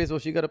pay. She pays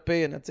what she gotta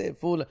pay, and that's it,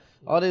 fool.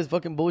 All this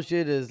fucking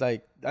bullshit is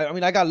like. I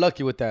mean, I got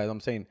lucky with that.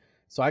 I'm saying.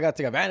 So I gotta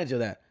take advantage of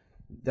that.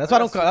 That's why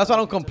I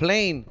don't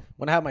complain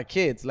when I have my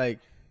kids. Like,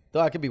 though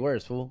I could be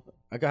worse, fool.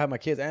 I could have my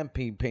kids and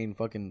paying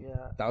fucking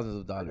thousands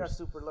of dollars. I got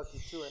super lucky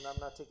too, and I'm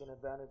not taking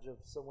advantage of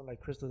someone like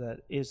Crystal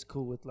that is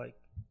cool with like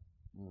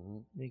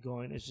me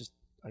going. It's just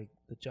like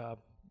the job,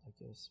 I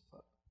guess.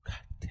 Fuck. God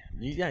damn.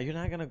 Yeah, you're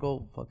not gonna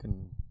go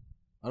fucking.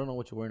 I don't know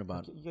what you're worrying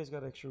about. You guys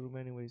got extra room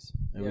anyways.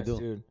 Yeah, we do,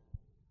 dude.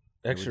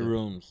 Extra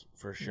rooms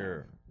for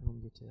sure. We'll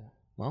get to that.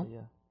 Well,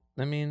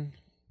 I mean.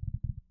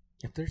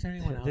 If there's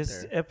anyone out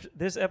there.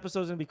 This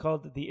episode's going to be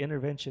called The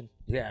Intervention.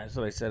 Yeah, that's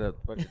what I said a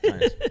bunch of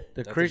times.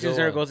 The Christian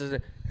circles.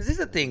 Because this is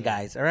the thing,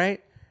 guys, all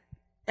right?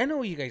 I know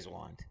what you guys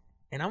want.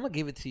 And I'm going to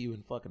give it to you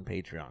in fucking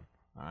Patreon,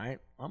 all right?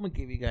 I'm going to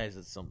give you guys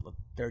some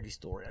dirty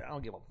story. I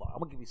don't give a fuck. I'm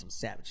going to give you some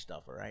savage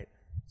stuff, all right?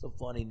 Some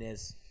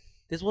funniness.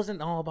 This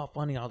wasn't all about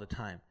funny all the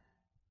time.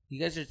 You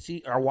guys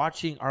are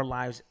watching our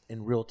lives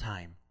in real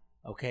time,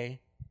 okay?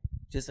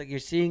 Just like you're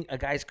seeing a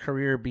guy's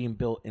career being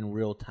built in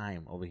real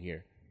time over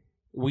here.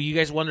 Well, you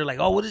guys wonder, like,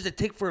 oh, what does it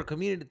take for a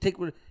community to take?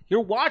 You're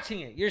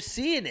watching it. You're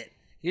seeing it.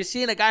 You're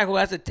seeing a guy who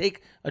has to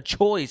take a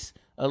choice,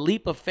 a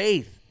leap of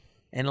faith.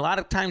 And a lot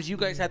of times you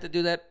guys have to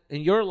do that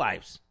in your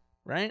lives,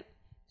 right?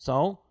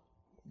 So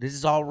this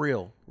is all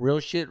real. Real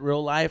shit,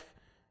 real life.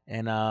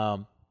 And,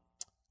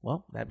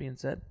 well, that being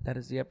said, that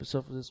is the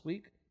episode for this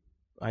week.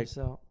 Peace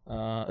out.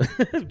 Yeah.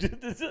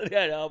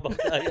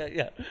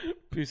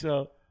 Peace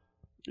out.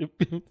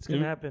 It's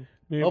going to happen.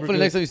 Hopefully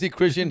next time you see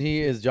Christian,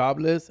 he is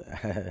jobless.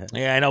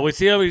 Yeah, I know. We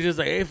see him. He's just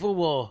like, hey,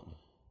 fool.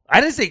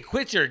 I didn't say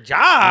quit your job.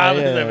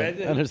 I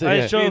understand.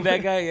 I showed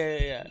that guy.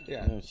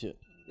 Yeah. Oh, shit.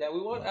 Yeah,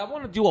 I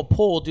want to do a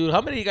poll, dude.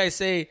 How many of you guys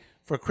say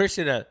for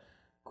Christian to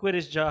quit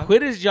his job?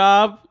 Quit his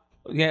job.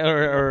 Yeah,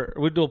 or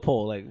we do a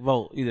poll, like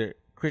vote either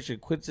Christian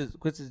quits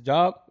his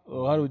job,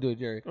 or how do we do it,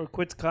 Jerry? Or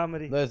quits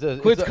comedy.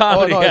 Quits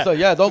comedy.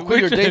 Don't quit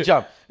your day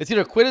job. It's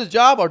either quit his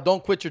job or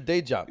don't quit your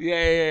day job.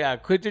 Yeah.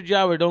 Quit your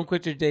job or don't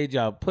quit your day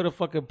job. Put a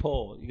fucking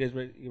poll. You guys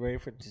ready? You ready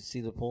to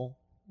see the poll?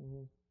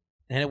 Mm-hmm.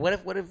 And what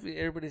if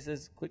everybody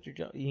says quit your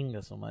job? You ain't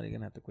got somebody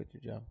gonna have to quit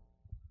your job.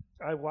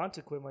 I want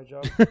to quit my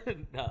job.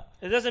 No.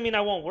 It doesn't mean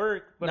I won't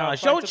work. But no,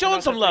 show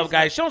them some love,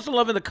 guys. Show them some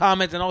love in the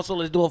comments, and also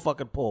let's do a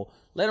fucking poll.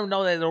 Let them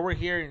know that we're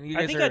here. And you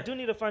guys I do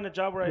need to find a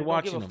job where I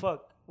don't give a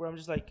fuck. Where I'm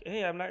just like,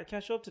 hey, I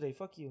can't show up today.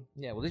 Fuck you.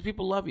 Yeah, well, these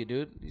people love you,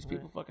 dude. These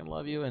people fucking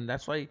love you, and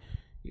that's why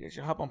you guys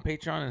should hop on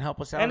Patreon and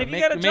help us out. And if you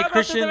got a job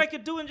out there that I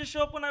could do and just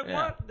show up when I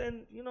want,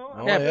 then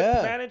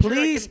manager,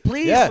 please.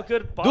 A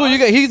good boss.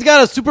 Dude, he's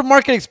got a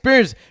supermarket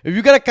experience. If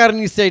you got a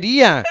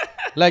carniceria,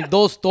 like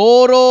Dos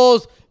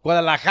Toros,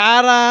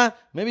 Guadalajara,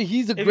 maybe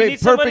he's a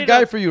perfect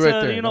guy for you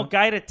right there.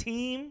 Guide a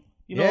team.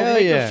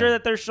 Make sure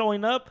that they're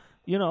showing up.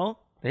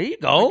 There you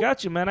go. I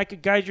got you, man. I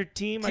could guide your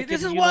team. See,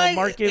 this is why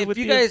if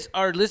you guys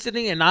are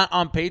listening and not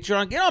on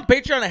Patreon, get on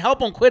Patreon and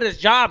help him quit his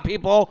job,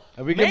 people.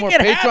 If we get more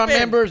Patreon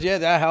members,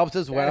 that helps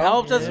as well. That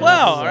helps as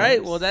well, all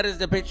right? Well, that is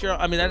the Patreon.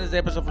 I mean, that is the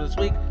episode for this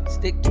week.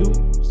 Stay tuned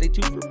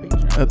for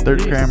Patreon. A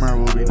third camera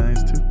will be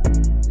nice,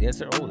 too. Yes,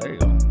 sir. Oh, there you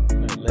go.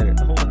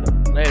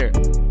 Later.